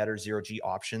there are better 0G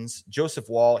options. Joseph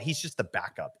Woll, he's just the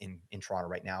backup in Toronto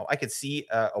right now. I could see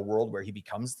a world where he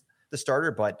becomes the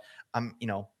starter, but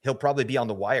he'll probably be on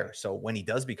the wire. So when he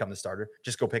does become the starter,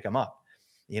 just go pick him up.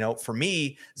 For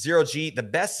me, 0G, the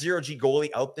best 0G goalie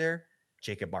out there,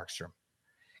 Jacob Markstrom.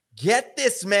 Get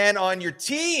this man on your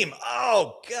team.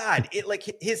 Oh God.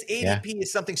 His ADP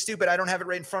is something stupid. I don't have it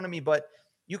right in front of me, but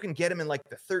you can get him in like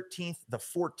the 13th, the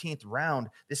 14th round.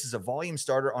 This is a volume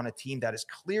starter on a team that is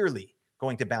clearly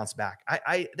going to bounce back.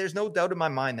 There's no doubt in my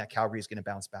mind that Calgary is going to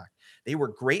bounce back. They were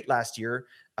great last year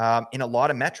in a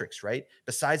lot of metrics, right?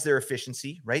 Besides their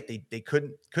efficiency, right? They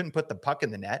couldn't put the puck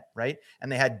in the net, right?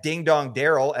 And they had Ding Dong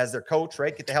Daryl as their coach,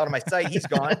 right? Get the hell out of my sight. He's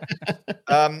gone.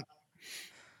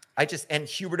 And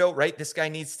Huberdeau, right? This guy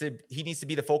needs to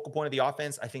be the focal point of the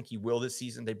offense. I think he will this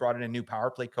season. They brought in a new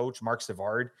power play coach, Mark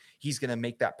Savard. He's going to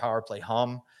make that power play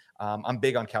hum. I'm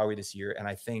big on Calgary this year. And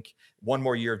I think one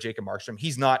more year of Jacob Markstrom,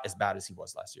 he's not as bad as he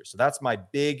was last year. So that's my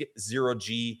big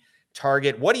 0G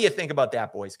target. What do you think about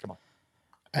that, boys? Come on.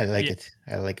 I like it.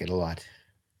 I like it a lot.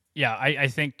 Yeah. I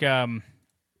think,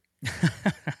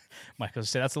 Michael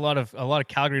said that's a lot of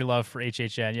Calgary love for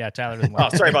HHN. Yeah, Tyler doesn't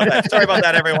like. Oh, sorry about that. Sorry about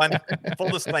that, everyone. Full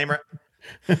disclaimer.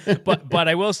 But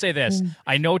I will say this: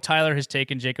 I know Tyler has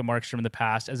taken Jacob Markstrom in the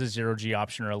past as a 0G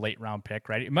option or a late round pick.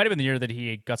 Right? It might have been the year that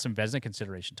he got some Vezina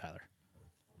consideration. Tyler.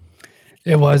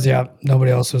 It was, yeah. Nobody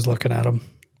else was looking at him.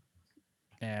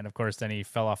 And of course, then he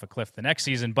fell off a cliff the next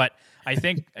season. But I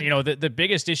think the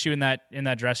biggest issue in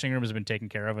that dressing room has been taken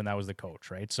care of, and that was the coach,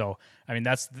 right? So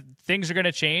things are going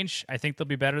to change. I think they'll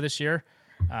be better this year.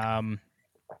 I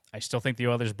still think the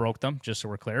Oilers broke them, just so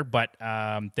we're clear, but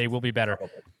they will be better.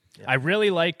 Yeah. I really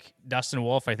like Dustin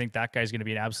Wolf. I think that guy's going to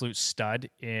be an absolute stud,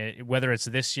 whether it's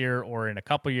this year or in a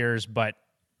couple years. But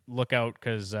look out,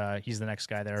 because he's the next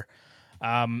guy there.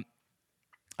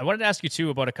 I wanted to ask you,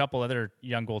 too, about a couple other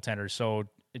young goaltenders. So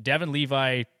Devin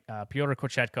Levi, Pyotr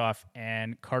Kochetkov,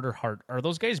 and Carter Hart. Are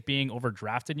those guys being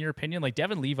overdrafted in your opinion? Like,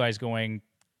 Devin Levi is going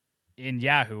in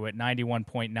Yahoo at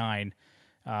 91.9.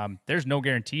 There's no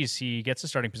guarantees he gets a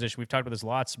starting position. We've talked about this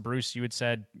lots. Bruce, you had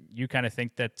said you kind of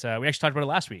think that we actually talked about it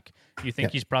last week. You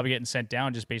think he's probably getting sent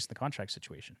down just based on the contract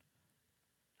situation?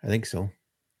 I think so.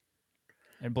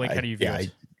 And Blake, how do you view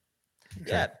it?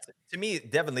 Yeah, to me,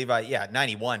 Devin Levi,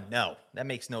 91. No, that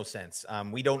makes no sense.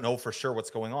 We don't know for sure what's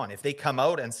going on. If they come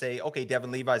out and say, okay,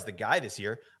 Devin Levi's the guy this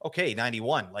year, okay,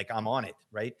 91, like I'm on it,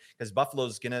 right? Because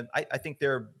Buffalo's I think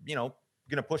they're, going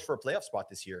to push for a playoff spot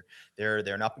this year. They're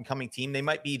an up and coming team. They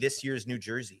might be this year's New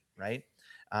Jersey, right?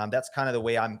 That's kind of the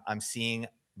way I'm seeing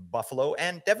Buffalo.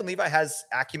 And Devin Levi has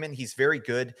acumen. He's very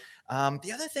good.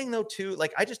 The other thing though, too,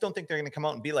 like, I just don't think they're going to come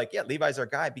out and be like, yeah, Levi's our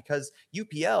guy, because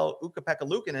UPL, Ukko-Pekka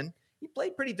Luukkonen, he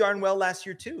played pretty darn well last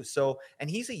year too. So, and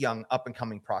he's a young up and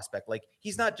coming prospect. Like,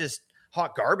 he's not just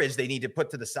hot garbage they need to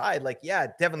put to the side. Like, yeah,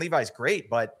 Devin Levi's great,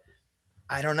 but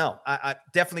I don't know. I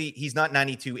definitely, he's not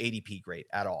 92 ADP great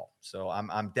at all. So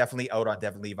I'm definitely out on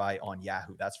Devin Levi on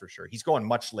Yahoo. That's for sure. He's going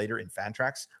much later in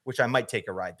Fantrax, which I might take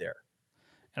a ride there.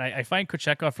 And I find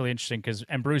Kochetkov really interesting because,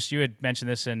 and Bruce, you had mentioned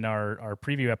this in our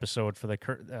preview episode for the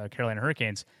Carolina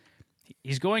Hurricanes.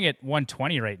 He's going at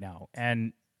 120 right now,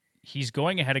 and he's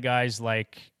going ahead of guys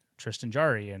like Tristan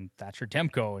Jarry and Thatcher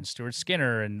Demko and Stuart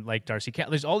Skinner and like Darcy Cat.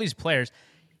 There's all these players.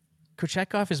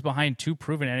 Kochetkov is behind two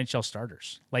proven NHL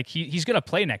starters. Like, he's going to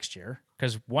play next year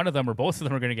because one of them or both of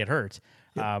them are going to get hurt,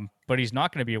 but he's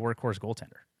not going to be a workhorse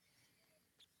goaltender.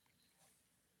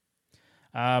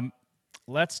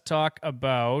 Let's talk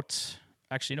about,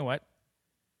 actually, you know what?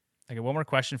 I got one more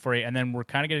question for you, and then we're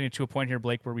kind of getting to a point here,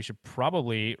 Blake, where we should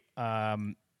probably,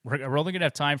 we're only going to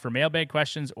have time for mailbag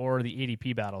questions or the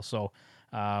ADP battle. So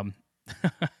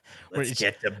let's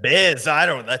get to biz.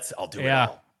 I'll do it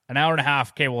all. An hour and a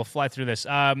half. Okay, we'll fly through this.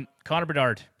 Connor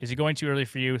Bedard, is he going too early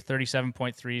for you?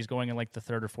 37.3. He's going in like the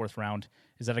third or fourth round.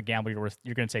 Is that a gamble you're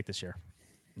going to take this year?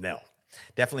 No,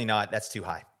 definitely not. That's too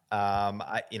high.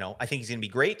 I think he's going to be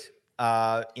great.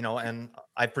 And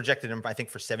I've projected him, I think,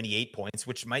 for 78 points,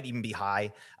 which might even be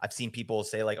high. I've seen people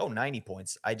say like, 90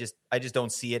 points. I just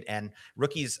don't see it. And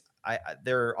rookies,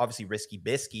 they're obviously risky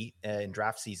bisky in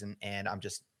draft season. And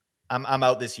I'm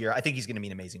out this year. I think he's going to be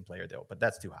an amazing player though, but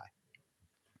that's too high.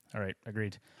 All right,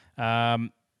 agreed.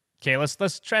 Okay,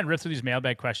 let's try and rip through these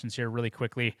mailbag questions here really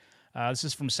quickly. This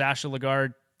is from Sasha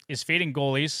Lagarde. Is fading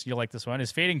goalies, you'll like this one,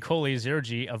 is fading goalies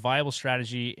 0G a viable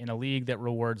strategy in a league that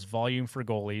rewards volume for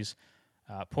goalies,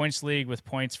 points league with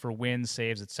points for wins,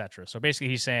 saves, etc.? So basically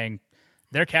he's saying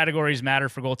their categories matter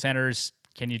for goaltenders.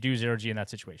 Can you do 0G in that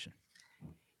situation?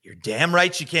 You're damn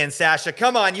right you can, Sasha.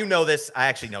 Come on, you know this. I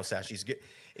actually know Sasha. He's good.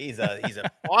 He's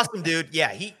a awesome dude.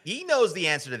 Yeah, he knows the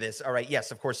answer to this. All right,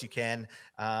 yes, of course you can.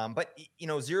 But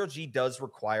 0G does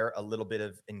require a little bit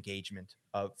of engagement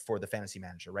for the fantasy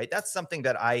manager, right? That's something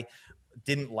that I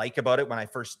didn't like about it when I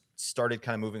first started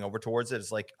kind of moving over towards it.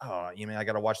 It's like, I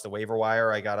got to watch the waiver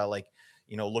wire. I got to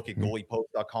look at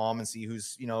goaliepost.com and see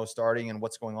who's, starting and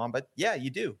what's going on. But yeah, you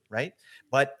do, right?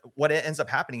 But what ends up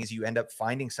happening is you end up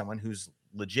finding someone who's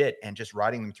legit and just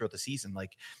riding them throughout the season.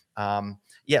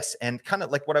 Yes. And kind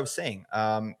of like what I was saying,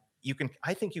 I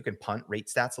think you can punt rate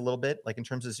stats a little bit, like in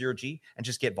terms of 0G, and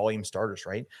just get volume starters,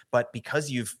 right? But because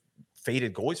you've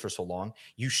faded goalies for so long,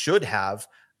 you should have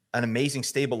an amazing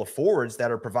stable of forwards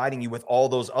that are providing you with all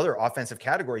those other offensive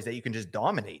categories that you can just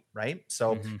dominate, right?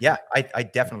 So yeah, I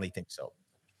definitely think so.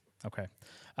 Okay.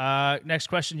 Next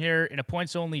question here. In a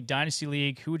points-only dynasty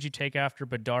league, who would you take after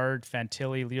Bedard,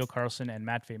 Fantilli, Leo Carlson, and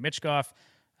Matvei Michkov?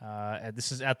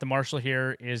 This is at the Marshall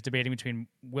here, is debating between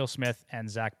Will Smith and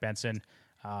Zach Benson.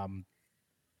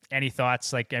 Any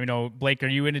thoughts? Blake, are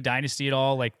you into dynasty at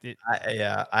all? I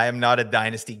am not a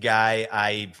dynasty guy.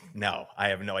 I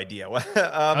have no idea.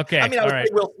 Okay. I would say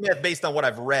Will Smith based on what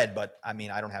I've read, but I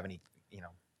don't have any,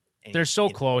 they're so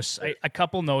close. A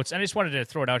couple notes. And I just wanted to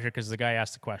throw it out here because the guy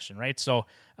asked the question, right? So,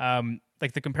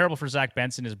 the comparable for Zach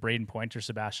Benson is Braden Point or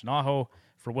Sebastian Aho.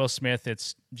 For Will Smith,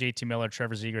 it's JT Miller,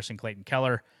 Trevor Zegras, and Clayton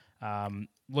Keller.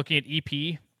 Looking at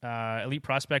EP, Elite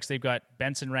Prospects, they've got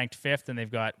Benson ranked 5th, and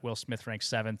they've got Will Smith ranked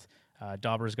 7th.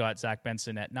 Dauber's got Zach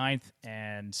Benson at 9th,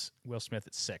 and Will Smith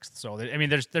at 6th. So,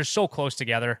 they're so close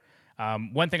together.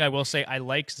 One thing I will say, I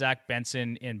like Zach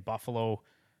Benson in Buffalo.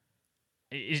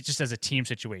 It's just as a team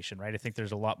situation, right? I think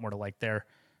there's a lot more to like there.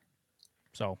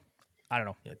 So, I don't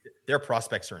know. Yeah, their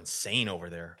prospects are insane over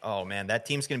there. Oh, man, that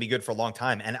team's going to be good for a long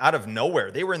time. And out of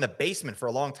nowhere, they were in the basement for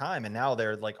a long time, and now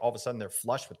they're all of a sudden they're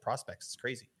flush with prospects. It's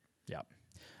crazy. Yeah.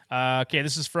 Okay,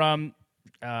 this is from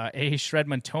A.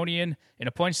 Shredmontonian. In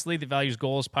a points league that values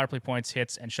goals, power play points,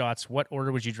 hits, and shots, what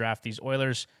order would you draft these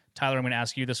Oilers? Tyler, I'm going to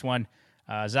ask you this one.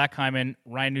 Zach Hyman,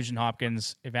 Ryan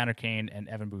Nugent-Hopkins, Evander Kane, and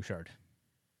Evan Bouchard.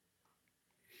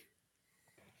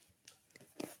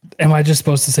 Am I just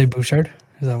supposed to say Bouchard?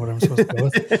 Is that what I'm supposed to go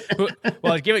with?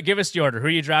 Well, give us the order. Who are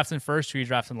you drafting first? Who are you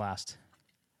drafting last?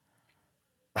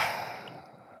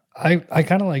 I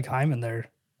kind of like Hyman there.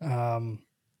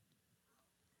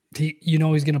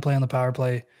 He's going to play on the power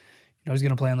play. He's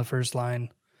going to play on the first line.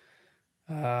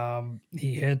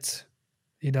 He hits.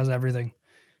 He does everything.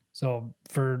 So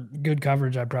for good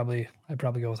coverage, I'd probably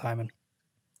go with Hyman.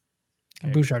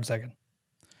 Okay. Bouchard second.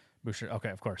 Bouchard. Okay,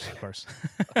 of course.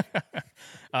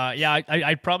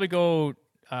 I'd probably go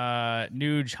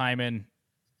Nuge, Hyman,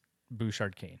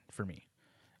 Bouchard, Kane for me.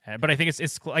 But I think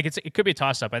it could be a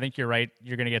toss up. I think you're right.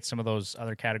 You're going to get some of those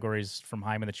other categories from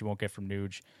Hyman that you won't get from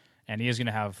Nuge, and he is going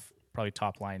to have probably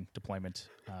top line deployment.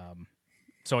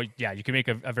 So yeah, you can make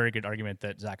a very good argument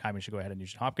that Zach Hyman should go ahead and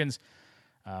Nugent Hopkins.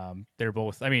 They're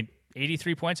both.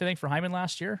 83 points I think for Hyman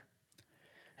last year.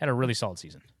 Had a really solid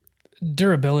season.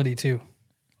 Durability too.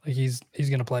 Like he's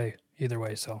going to play either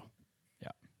way. So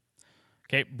yeah.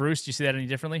 Okay, Bruce, do you see that any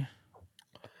differently?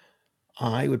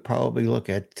 I would probably look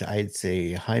at, I'd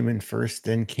say Hyman first,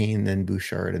 then Kane, then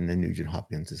Bouchard, and then Nugent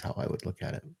Hopkins is how I would look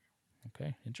at it.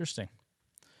 Okay, interesting.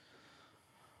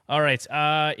 All right.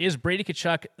 Is Brady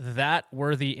Tkachuk that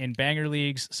worthy in banger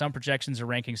leagues? Some projections or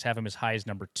rankings have him as high as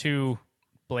number 2.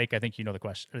 Blake, I think you know the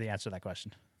question or the answer to that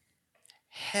question.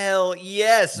 Hell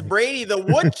yes, Brady, the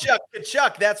woodchuck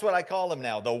Tkachuk. That's what I call him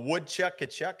now. The woodchuck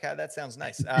Tkachuk. That sounds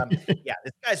nice. Yeah,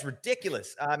 this guy's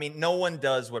ridiculous. No one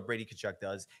does what Brady Tkachuk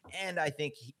does, and I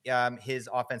think his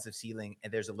offensive ceiling,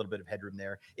 and there's a little bit of headroom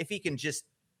there if he can just,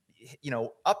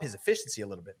 up his efficiency a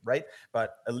little bit, right?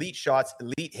 But elite shots,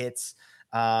 elite hits.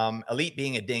 Elite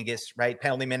being a dingus, right?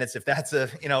 Penalty minutes, if that's a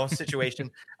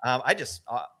situation.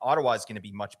 Ottawa is going to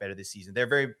be much better this season. They're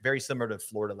very, very similar to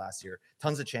Florida last year.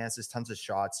 Tons of chances, tons of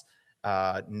shots,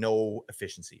 no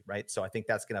efficiency, right? So I think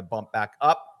that's going to bump back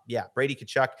up. Yeah, Brady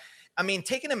Tkachuk.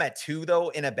 Taking him at 2 though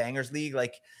in a bangers league,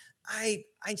 like I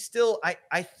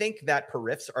think that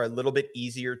periffs are a little bit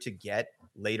easier to get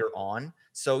later on.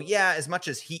 So yeah, as much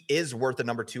as he is worth the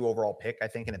number 2 overall pick, I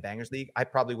think in a bangers league, I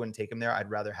probably wouldn't take him there. I'd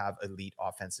rather have elite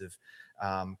offensive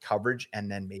coverage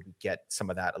and then maybe get some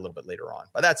of that a little bit later on.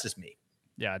 But that's just me.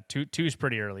 Yeah, 2 is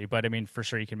pretty early, but for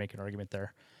sure you can make an argument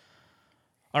there.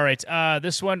 All right,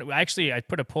 this one, actually, I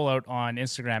put a poll out on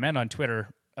Instagram and on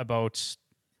Twitter about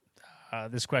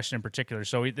this question in particular.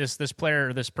 So this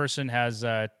person has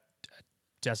to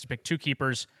pick 2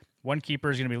 keepers. One keeper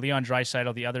is going to be Leon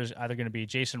Draisaitl. The other is either going to be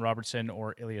Jason Robertson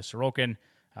or Ilya Sorokin.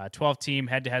 12-team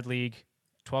head-to-head league,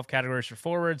 12 categories for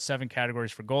forwards, 7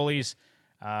 categories for goalies.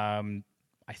 I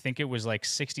think it was like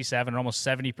 67 or almost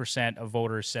 70% of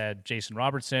voters said Jason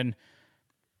Robertson.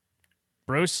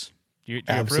 Bruce, do you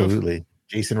Absolutely. approve?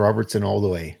 Jason Robertson all the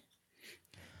way.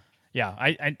 Yeah,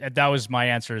 I that was my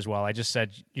answer as well. I just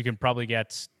said you can probably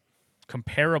get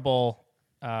comparable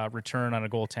return on a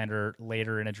goaltender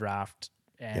later in a draft.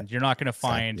 And you're not going to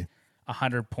find a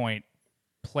 100-point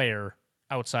player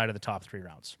outside of the top 3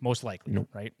 rounds, most likely, nope.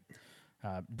 Right?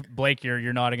 Blake,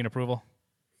 you're nodding in approval?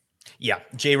 Yeah,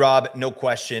 J-Rob, no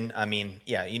question. I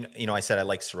said I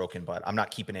like Sorokin, but I'm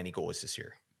not keeping any goalies this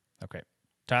year. Okay.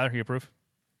 Tyler, you approve?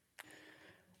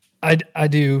 I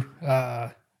do.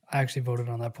 I actually voted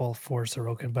on that poll for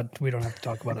Sorokin, but we don't have to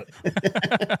talk about it.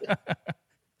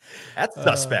 That's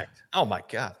suspect. Oh, my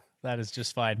God. That is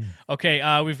just fine.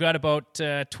 Okay, we've got about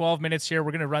 12 minutes here.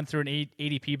 We're going to run through an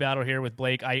ADP battle here with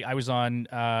Blake. I was on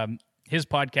his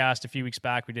podcast a few weeks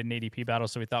back. We did an ADP battle,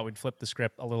 so we thought we'd flip the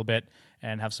script a little bit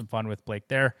and have some fun with Blake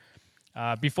there.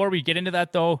 Before we get into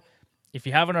that, though, if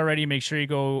you haven't already, make sure you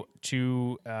go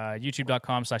to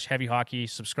youtube.com/heavyhockey.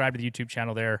 Subscribe to the YouTube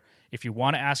channel there. If you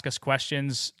want to ask us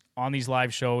questions on these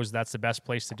live shows, that's the best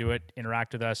place to do it.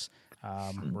 Interact with us.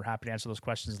 We're happy to answer those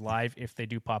questions live if they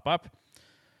do pop up.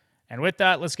 And with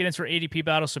that, let's get into our ADP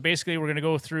battle. So basically, we're going to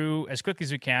go through as quickly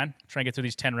as we can, try and get through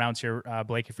these 10 rounds here,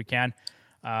 Blake, if we can.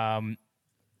 So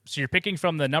you're picking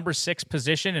from the number 6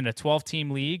 position in a 12-team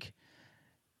league.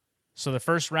 So the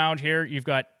first round here, you've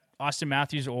got Austin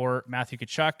Matthews or Matthew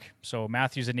Tkachuk. So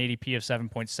Matthews at an ADP of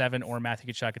 7.7 or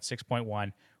Matthew Tkachuk at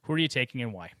 6.1. Who are you taking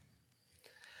and why?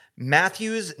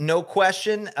 Matthews, no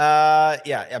question.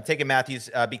 I'm taking Matthews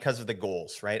because of the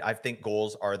goals, right? I think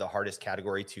goals are the hardest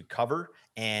category to cover,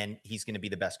 and he's going to be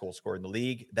the best goal scorer in the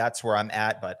league. That's where I'm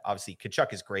at, but obviously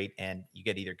Tkachuk is great, and you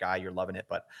get either guy, you're loving it,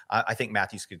 but I think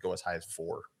Matthews could go as high as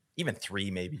 4, even 3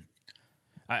 maybe.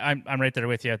 I'm right there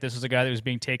with you. This is a guy that was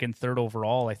being taken 3rd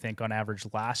overall, I think, on average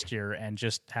last year, and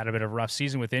just had a bit of a rough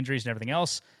season with injuries and everything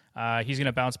else. He's going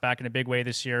to bounce back in a big way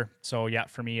this year. So, yeah,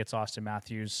 for me, it's Austin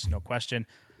Matthews, no question.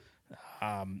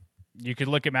 You could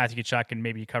look at Matthew Tkachuk and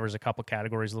maybe he covers a couple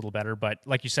categories a little better, but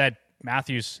like you said,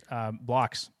 Matthews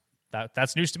blocks.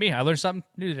 That's news to me. I learned something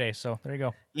new today. So there you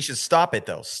go. You should stop it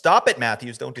though. Stop it,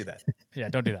 Matthews. Don't do that. Yeah,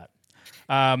 don't do that.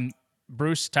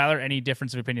 Bruce, Tyler, any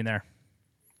difference of opinion there?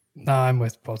 No, I'm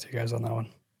with both you guys on that one.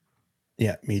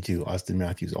 Yeah, me too. Austin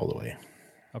Matthews all the way.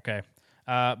 Okay.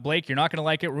 Blake, you're not going to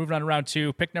like it. We're moving on to round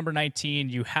 2. Pick number 19.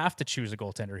 You have to choose a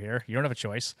goaltender here. You don't have a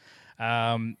choice.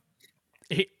 Either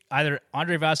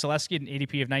Andre Vasilevsky at an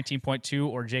ADP of 19.2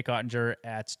 or Jake Ottinger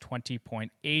at 20.8.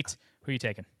 Who are you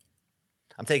taking?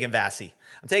 I'm taking Vasi.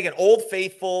 I'm taking Old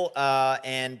Faithful,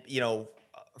 and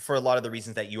for a lot of the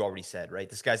reasons that you already said, right?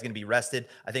 This guy's going to be rested.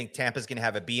 I think Tampa's going to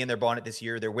have a bee in their bonnet this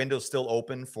year. Their window's still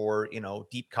open for,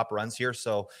 deep cup runs here.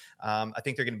 So I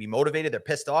think they're going to be motivated. They're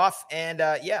pissed off. And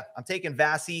I'm taking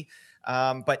Vasi.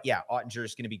 But yeah, Ottinger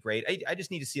is going to be great. I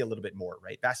just need to see a little bit more,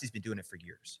 right? Vasi's been doing it for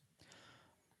years.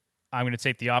 I'm going to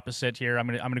take the opposite here. I'm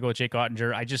going to go with Jake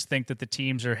Ottinger. I just think that the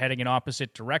teams are heading in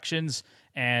opposite directions,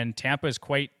 and Tampa is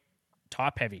quite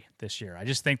top heavy this year. I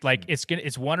just think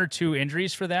it's one or two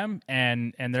injuries for them,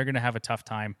 and they're going to have a tough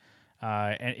time.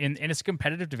 And it's a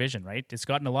competitive division, right? It's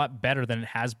gotten a lot better than it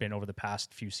has been over the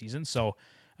past few seasons. So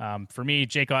for me,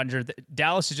 Jake Ottinger,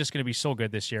 Dallas is just going to be so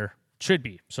good this year. Should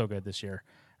be so good this year.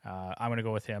 I'm going to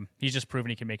go with him. He's just proven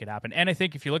he can make it happen. And I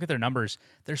think if you look at their numbers,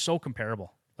 they're so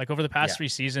comparable. Like over the past 3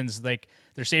 seasons, like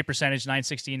their save percentage,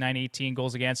 916, 918,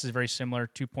 goals against is very similar.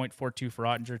 2.42 for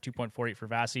Ottinger, 2.48 for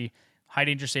Vasi. High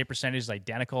danger save percentage is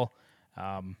identical.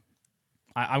 I'm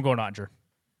going Ottinger.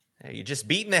 Hey, you're just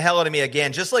beating the hell out of me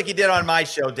again, just like you did on my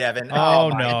show, Devin. Oh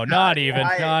no, God. not even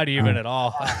at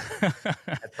all.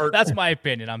 That's my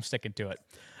opinion. I'm sticking to it.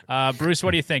 Bruce, what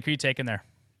do you think? Who are you taking there?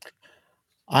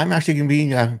 I'm actually going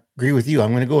to agree with you.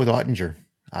 I'm going to go with Ottinger.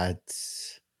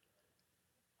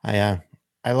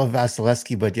 I love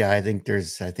Vasilevsky, but yeah, I think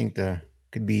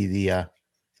could be the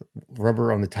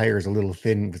rubber on the tire is a little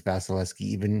thin with Vasilevsky,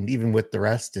 even with the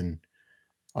rest. And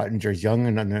Ottinger's young,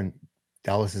 and then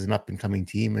Dallas is an up and coming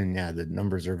team, and yeah, the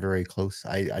numbers are very close.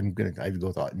 I'd go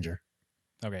with Ottinger.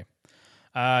 Okay.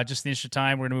 Just in the interest of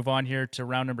time, we're going to move on here to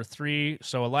round number 3.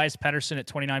 So Elias Pettersson at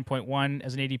 29.1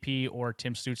 as an ADP, or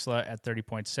Tim Stützle at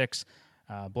 30.6.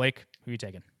 Blake, who are you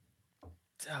taking?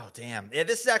 Oh, damn. Yeah,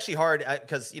 this is actually hard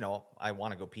because, I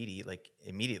want to go PD like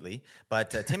immediately, but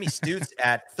Timmy Stütz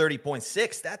at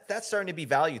 30.6, that's starting to be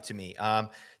value to me.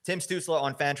 Tim Stützle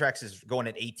on Fantrax is going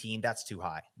at 18. That's too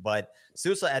high, but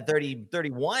Stützle at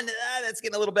 31, that's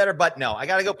getting a little better, but no, I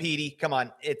got to go PD. Come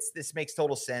on. This makes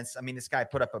total sense. I mean, this guy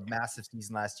put up a massive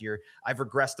season last year. I've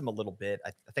regressed him a little bit.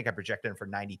 I think I projected him for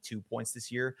 92 points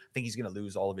this year. I think he's going to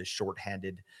lose all of his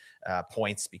shorthanded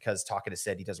points because Talkett has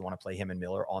said he doesn't want to play him and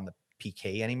Miller on the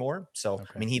PK anymore. So, okay.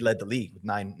 I mean, he led the league with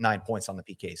nine points on the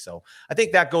PK. So I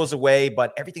think that goes away,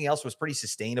 but everything else was pretty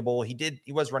sustainable. He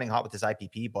was running hot with his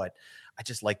IPP, but I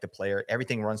just like the player.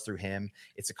 Everything runs through him.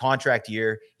 It's a contract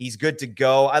year. He's good to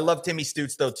go. I love Timmy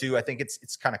Stütz though, too. I think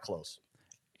it's kind of close.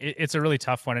 It's a really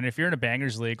tough one. And if you're in a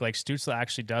bangers league, like Stützle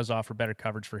actually does offer better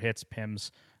coverage for hits, PIMs,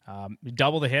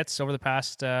 double the hits over the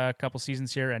past couple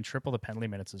seasons here, and triple the penalty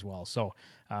minutes as well. So,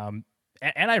 and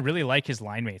I really like his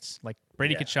line mates, like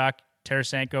Brady Tkachuk,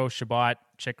 Tarasenko, Shabbat,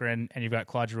 Chychrun, and you've got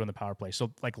Claude Giroux in the power play. So,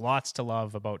 like, lots to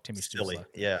love about Timmy Stützle.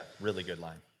 Yeah, really good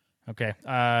line. Okay.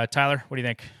 Tyler, what do you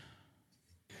think?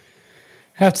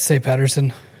 I have to say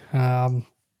Pettersson. I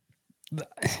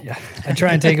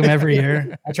try and take him every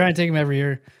year.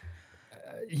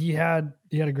 He had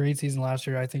a great season last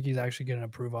year. I think he's actually going to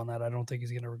improve on that. I don't think he's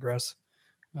going to regress.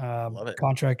 Love it.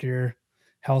 Contract year,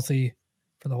 healthy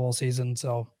for the whole season.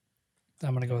 So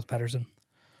I'm going to go with Pettersson.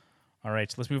 All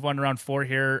right, so let's move on to round 4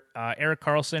 here. Erik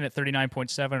Karlsson at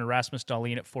 39.7, Rasmus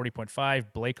Dahlin at 40.5.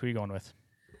 Blake, who are you going with?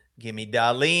 Give me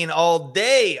Dahlin all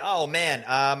day. Oh, man.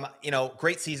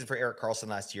 Great season for Erik Karlsson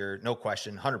last year. No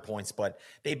question, 100 points, but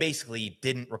they basically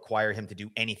didn't require him to do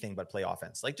anything but play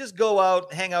offense. Like, just go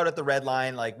out, hang out at the red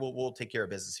line. Like, we'll take care of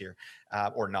business here,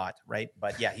 or not, right?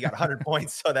 But, yeah, he got 100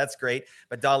 points, so that's great.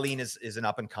 But Dahlin is an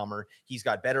up-and-comer. He's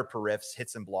got better per riffs,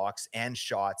 hits and blocks, and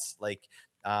shots. Like,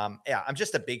 I'm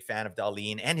just a big fan of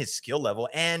Dahlin and his skill level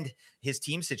and his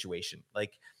team situation.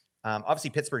 Like,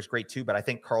 obviously Pittsburgh's great too, but I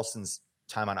think Karlsson's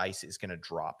time on ice is going to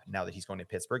drop now that he's going to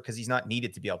Pittsburgh because he's not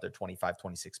needed to be out there 25,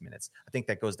 26 minutes. I think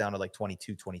that goes down to like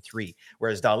 22, 23.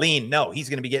 Whereas Dahlin, no, he's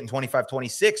going to be getting 25,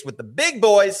 26 with the big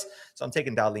boys. So I'm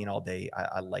taking Dahlin all day.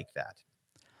 I like that.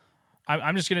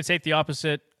 I'm just going to take the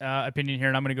opposite opinion here,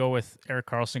 and I'm going to go with Erik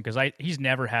Karlsson because he's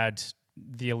never had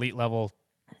the elite level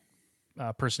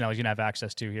personnel he's going to have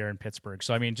access to here in Pittsburgh.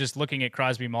 So, I mean, just looking at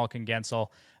Crosby, Malkin, Gensel,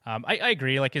 I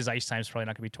agree. Like, his ice time is probably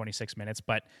not going to be 26 minutes,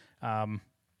 but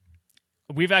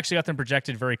we've actually got them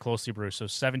projected very closely, Bruce. So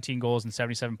 17 goals and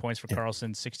 77 points for Yeah.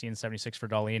 Carlson, 16 and 76 for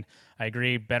Dahlin. I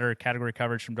agree. Better category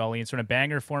coverage from Dahlin. So in a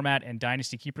banger format and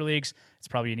dynasty keeper leagues, it's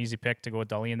probably an easy pick to go with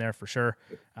Dahlin there for sure.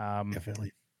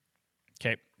 Definitely.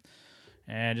 Okay.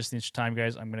 And just in the interest of time,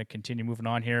 guys, I'm going to continue moving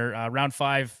on here. Round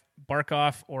 5,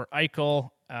 Barkov or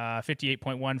Eichel.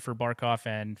 58.1 for Barkov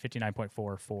and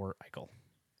 59.4 for Eichel.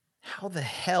 How the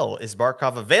hell is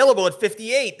Barkov available at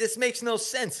 58? This makes no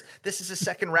sense. This is a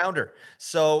second rounder.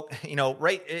 So,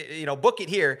 book it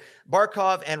here.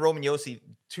 Barkov and Roman Josi,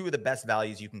 two of the best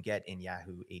values you can get in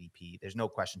Yahoo ADP. There's no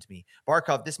question to me.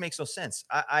 Barkov, this makes no sense.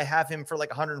 I have him for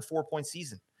like 104 point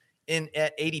season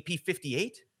at ADP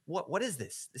 58. What is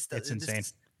this? It's insane.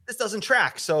 This doesn't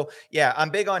track. So yeah, I'm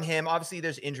big on him. Obviously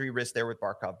there's injury risk there with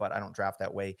Barkov, but I don't draft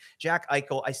that way. Jack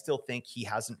Eichel, I still think he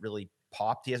hasn't really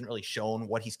popped. He hasn't really shown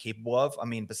what he's capable of. I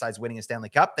mean, besides winning a Stanley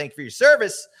Cup, thank you for your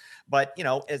service. But, in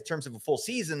terms of a full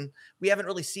season, we haven't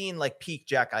really seen like peak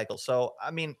Jack Eichel. So,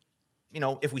 I mean,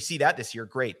 if we see that this year,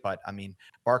 great. But I mean,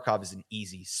 Barkov is an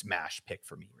easy smash pick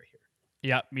for me right here.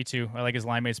 Yeah, me too. I like his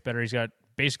line mates better. He's got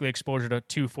basically exposure to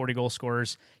 2 40-goal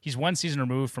scorers. He's one season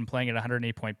removed from playing at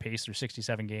 108-point pace through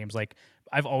 67 games. Like,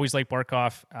 I've always liked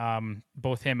Barkov.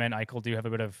 Both him and Eichel do have a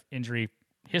bit of injury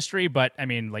history, but I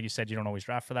mean, like you said, you don't always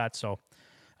draft for that. So,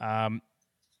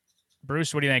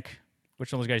 Bruce, what do you think?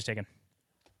 Which one of those guys you taking?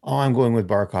 Oh, I'm going with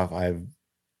Barkov.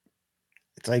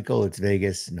 It's Eichel. It's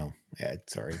Vegas. No,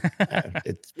 sorry.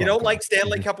 It's You don't Barkov. like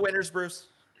Stanley Cup winners, Bruce?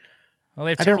 Well,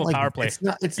 they have I don't terrible like power it. play. It's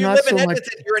You not live so in much.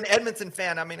 Edmonton. You're an Edmonton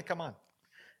fan. I mean, come on.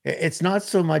 It's not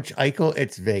so much Eichel.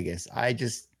 It's Vegas.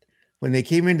 When they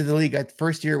came into the league, at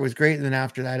first year it was great, and then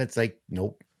after that, it's like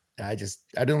nope. I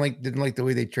didn't like the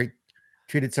way they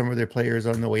treated some of their players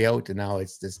on the way out, and now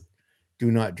it's just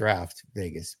do not draft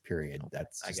Vegas. Period.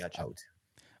 That's just out.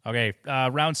 Okay,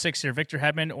 round 6 here: Victor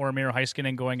Hedman or Miro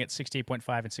Heiskanen going at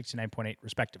 68.5 and 69.8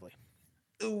 respectively.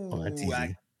 Oh, that's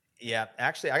easy. Yeah,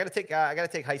 actually, I got to take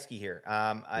Heiske here.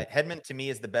 Hedman to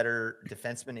me is the better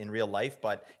defenseman in real life,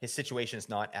 but his situation is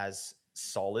not as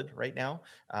solid right now.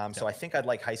 So I think I'd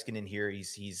like Heiskanen here.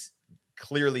 He's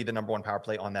clearly the number 1 power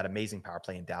play on that amazing power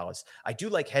play in Dallas. I do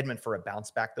like Hedman for a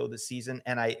bounce back though this season,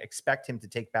 and I expect him to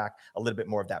take back a little bit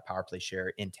more of that power play share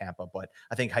in Tampa. But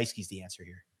I think Heiske's the answer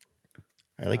here.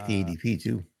 I like the ADP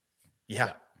too.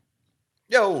 Yeah.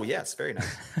 Oh, yes, very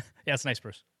nice. Yeah, it's nice,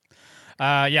 Bruce.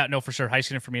 Yeah, no, for sure.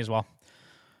 Heiskanen for me as well.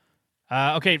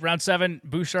 Okay, round 7,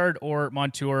 Bouchard or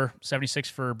Montour. 76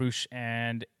 for Bouch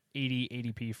and 80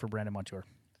 ADP for Brandon Montour.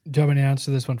 Do you want me to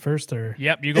answer this one first, or?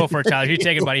 Yep, you go for it, Tyler. You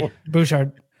take it, buddy.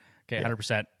 Bouchard. Okay,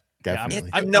 100%. Definitely.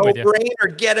 It's a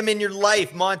no-brainer. Get him in your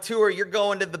life. Montour, you're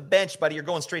going to the bench, buddy. You're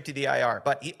going straight to the IR.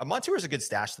 But Montour is a good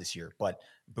stash this year. But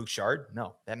Bouchard,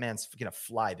 no. That man's going to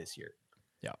fly this year.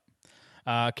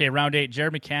 Yeah. Okay, round 8,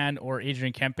 Jared McCann or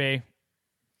Adrian Kempe.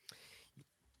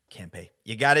 Kempe.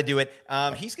 You got to do it.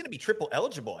 He's going to be triple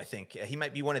eligible, I think. He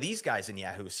might be one of these guys in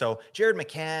Yahoo. So Jared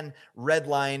McCann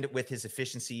redlined with his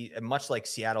efficiency, much like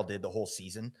Seattle did the whole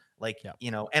season.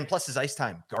 And plus his ice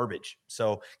time, garbage.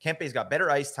 So Kempe's got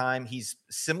better ice time. He's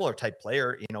similar type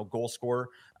player, goal scorer.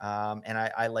 And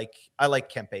I like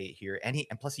Kempe here. And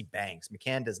plus he bangs.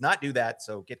 McCann does not do that.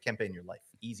 So get Kempe in your life.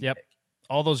 Easy pick.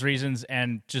 All those reasons,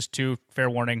 and just fair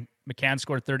warning, McCann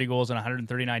scored 30 goals on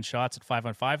 139 shots at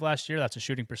 5-on-5 last year. That's a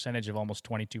shooting percentage of almost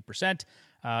 22%.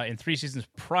 In 3 seasons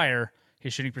prior,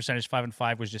 his shooting percentage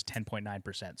 5-on-5 was just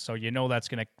 10.9%. So that's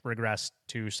going to regress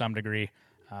to some degree.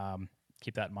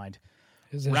 Keep that in mind.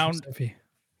 His ish was iffy.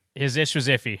 His ish was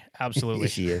iffy. Absolutely.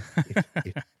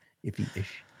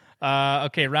 Iffy-ish.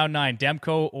 Okay, round 9,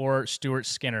 Demko or Stuart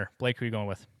Skinner. Blake, who are you going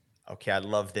with? Okay, I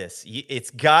love this.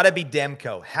 It's got to be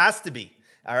Demko. Has to be.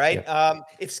 All right. Yep.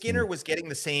 If Skinner was getting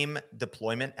the same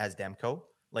deployment as Demko,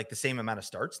 like the same amount of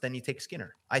starts, then you take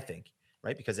Skinner, I think,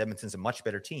 right? Because Edmonton's a much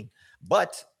better team.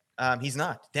 But he's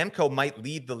not. Demko might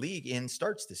lead the league in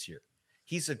starts this year.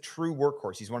 He's a true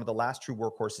workhorse. He's one of the last true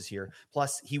workhorses here.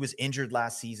 Plus, he was injured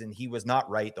last season. He was not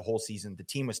right the whole season. The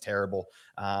team was terrible.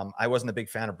 I wasn't a big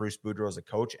fan of Bruce Boudreau as a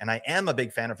coach, and I am a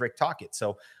big fan of Rick Tocchet.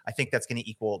 So I think that's going to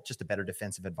equal just a better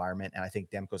defensive environment, and I think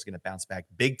Demko's going to bounce back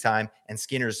big time, and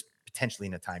Skinner's potentially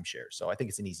in a timeshare. So I think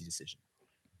it's an easy decision.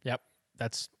 Yep,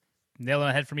 that's nail on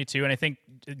the head for me too. And I think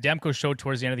Demko showed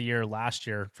towards the end of the year last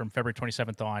year, from February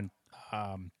 27th on,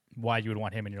 why you would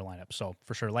want him in your lineup. So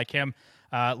for sure, like him.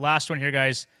 Last one here,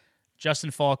 guys. Justin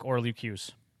Falk or Luke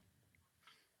Hughes?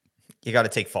 You got to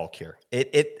take Falk here.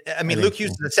 Luke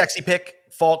Hughes is a sexy pick.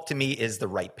 Falk to me is the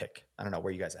right pick. I don't know.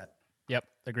 Where you guys at? Yep.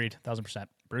 Agreed. 1,000%.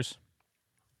 Bruce?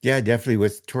 Yeah, definitely.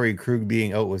 With Torrey Krug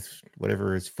being out with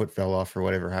whatever, his foot fell off or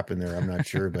whatever happened there, I'm not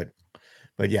sure, but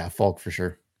yeah, Falk for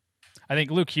sure. I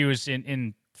think Luke Hughes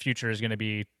in future is going to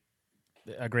be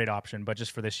a great option, but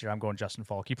just for this year, I'm going Justin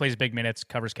Falk. He plays big minutes,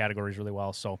 covers categories really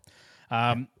well. So,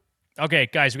 okay,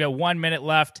 guys, we got 1 minute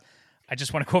left. I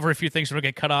just want to go over a few things. We're going to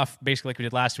get cut off basically like we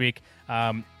did last week.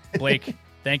 Blake,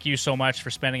 thank you so much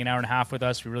for spending an hour and a half with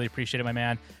us. We really appreciate it, my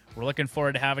man. We're looking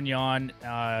forward to having you on,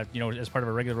 as part of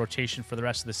a regular rotation for the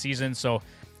rest of the season. So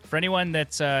for anyone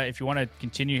that, if you want to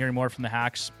continue hearing more from the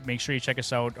Hacks, make sure you check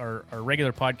us out. Our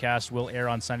regular podcast will air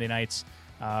on Sunday nights.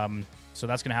 So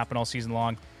that's going to happen all season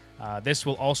long. This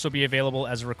will also be available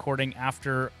as a recording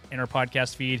after in our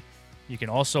podcast feed. You can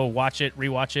also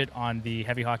rewatch it on the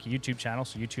Heavy Hockey YouTube channel,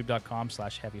 so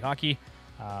youtube.com/heavyhockey.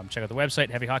 Check out the website,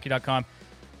 heavyhockey.com.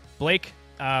 Blake,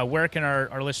 where can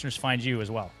our listeners find you as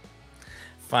well?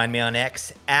 Find me on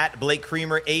X at Blake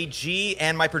Creamer AG,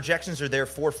 and my projections are there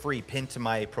for free, pinned to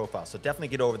my profile. So definitely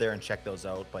get over there and check those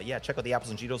out. But yeah, check out the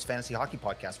Apples and Ginos Fantasy Hockey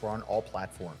Podcast. We're on all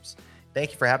platforms.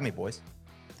 Thank you for having me, boys.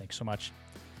 Thanks so much.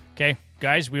 Okay,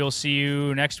 guys, we will see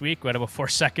you next week. We had about 4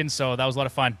 seconds, so that was a lot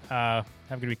of fun. Have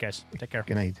a good week, guys. Take care.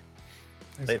 Good night.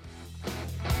 Later.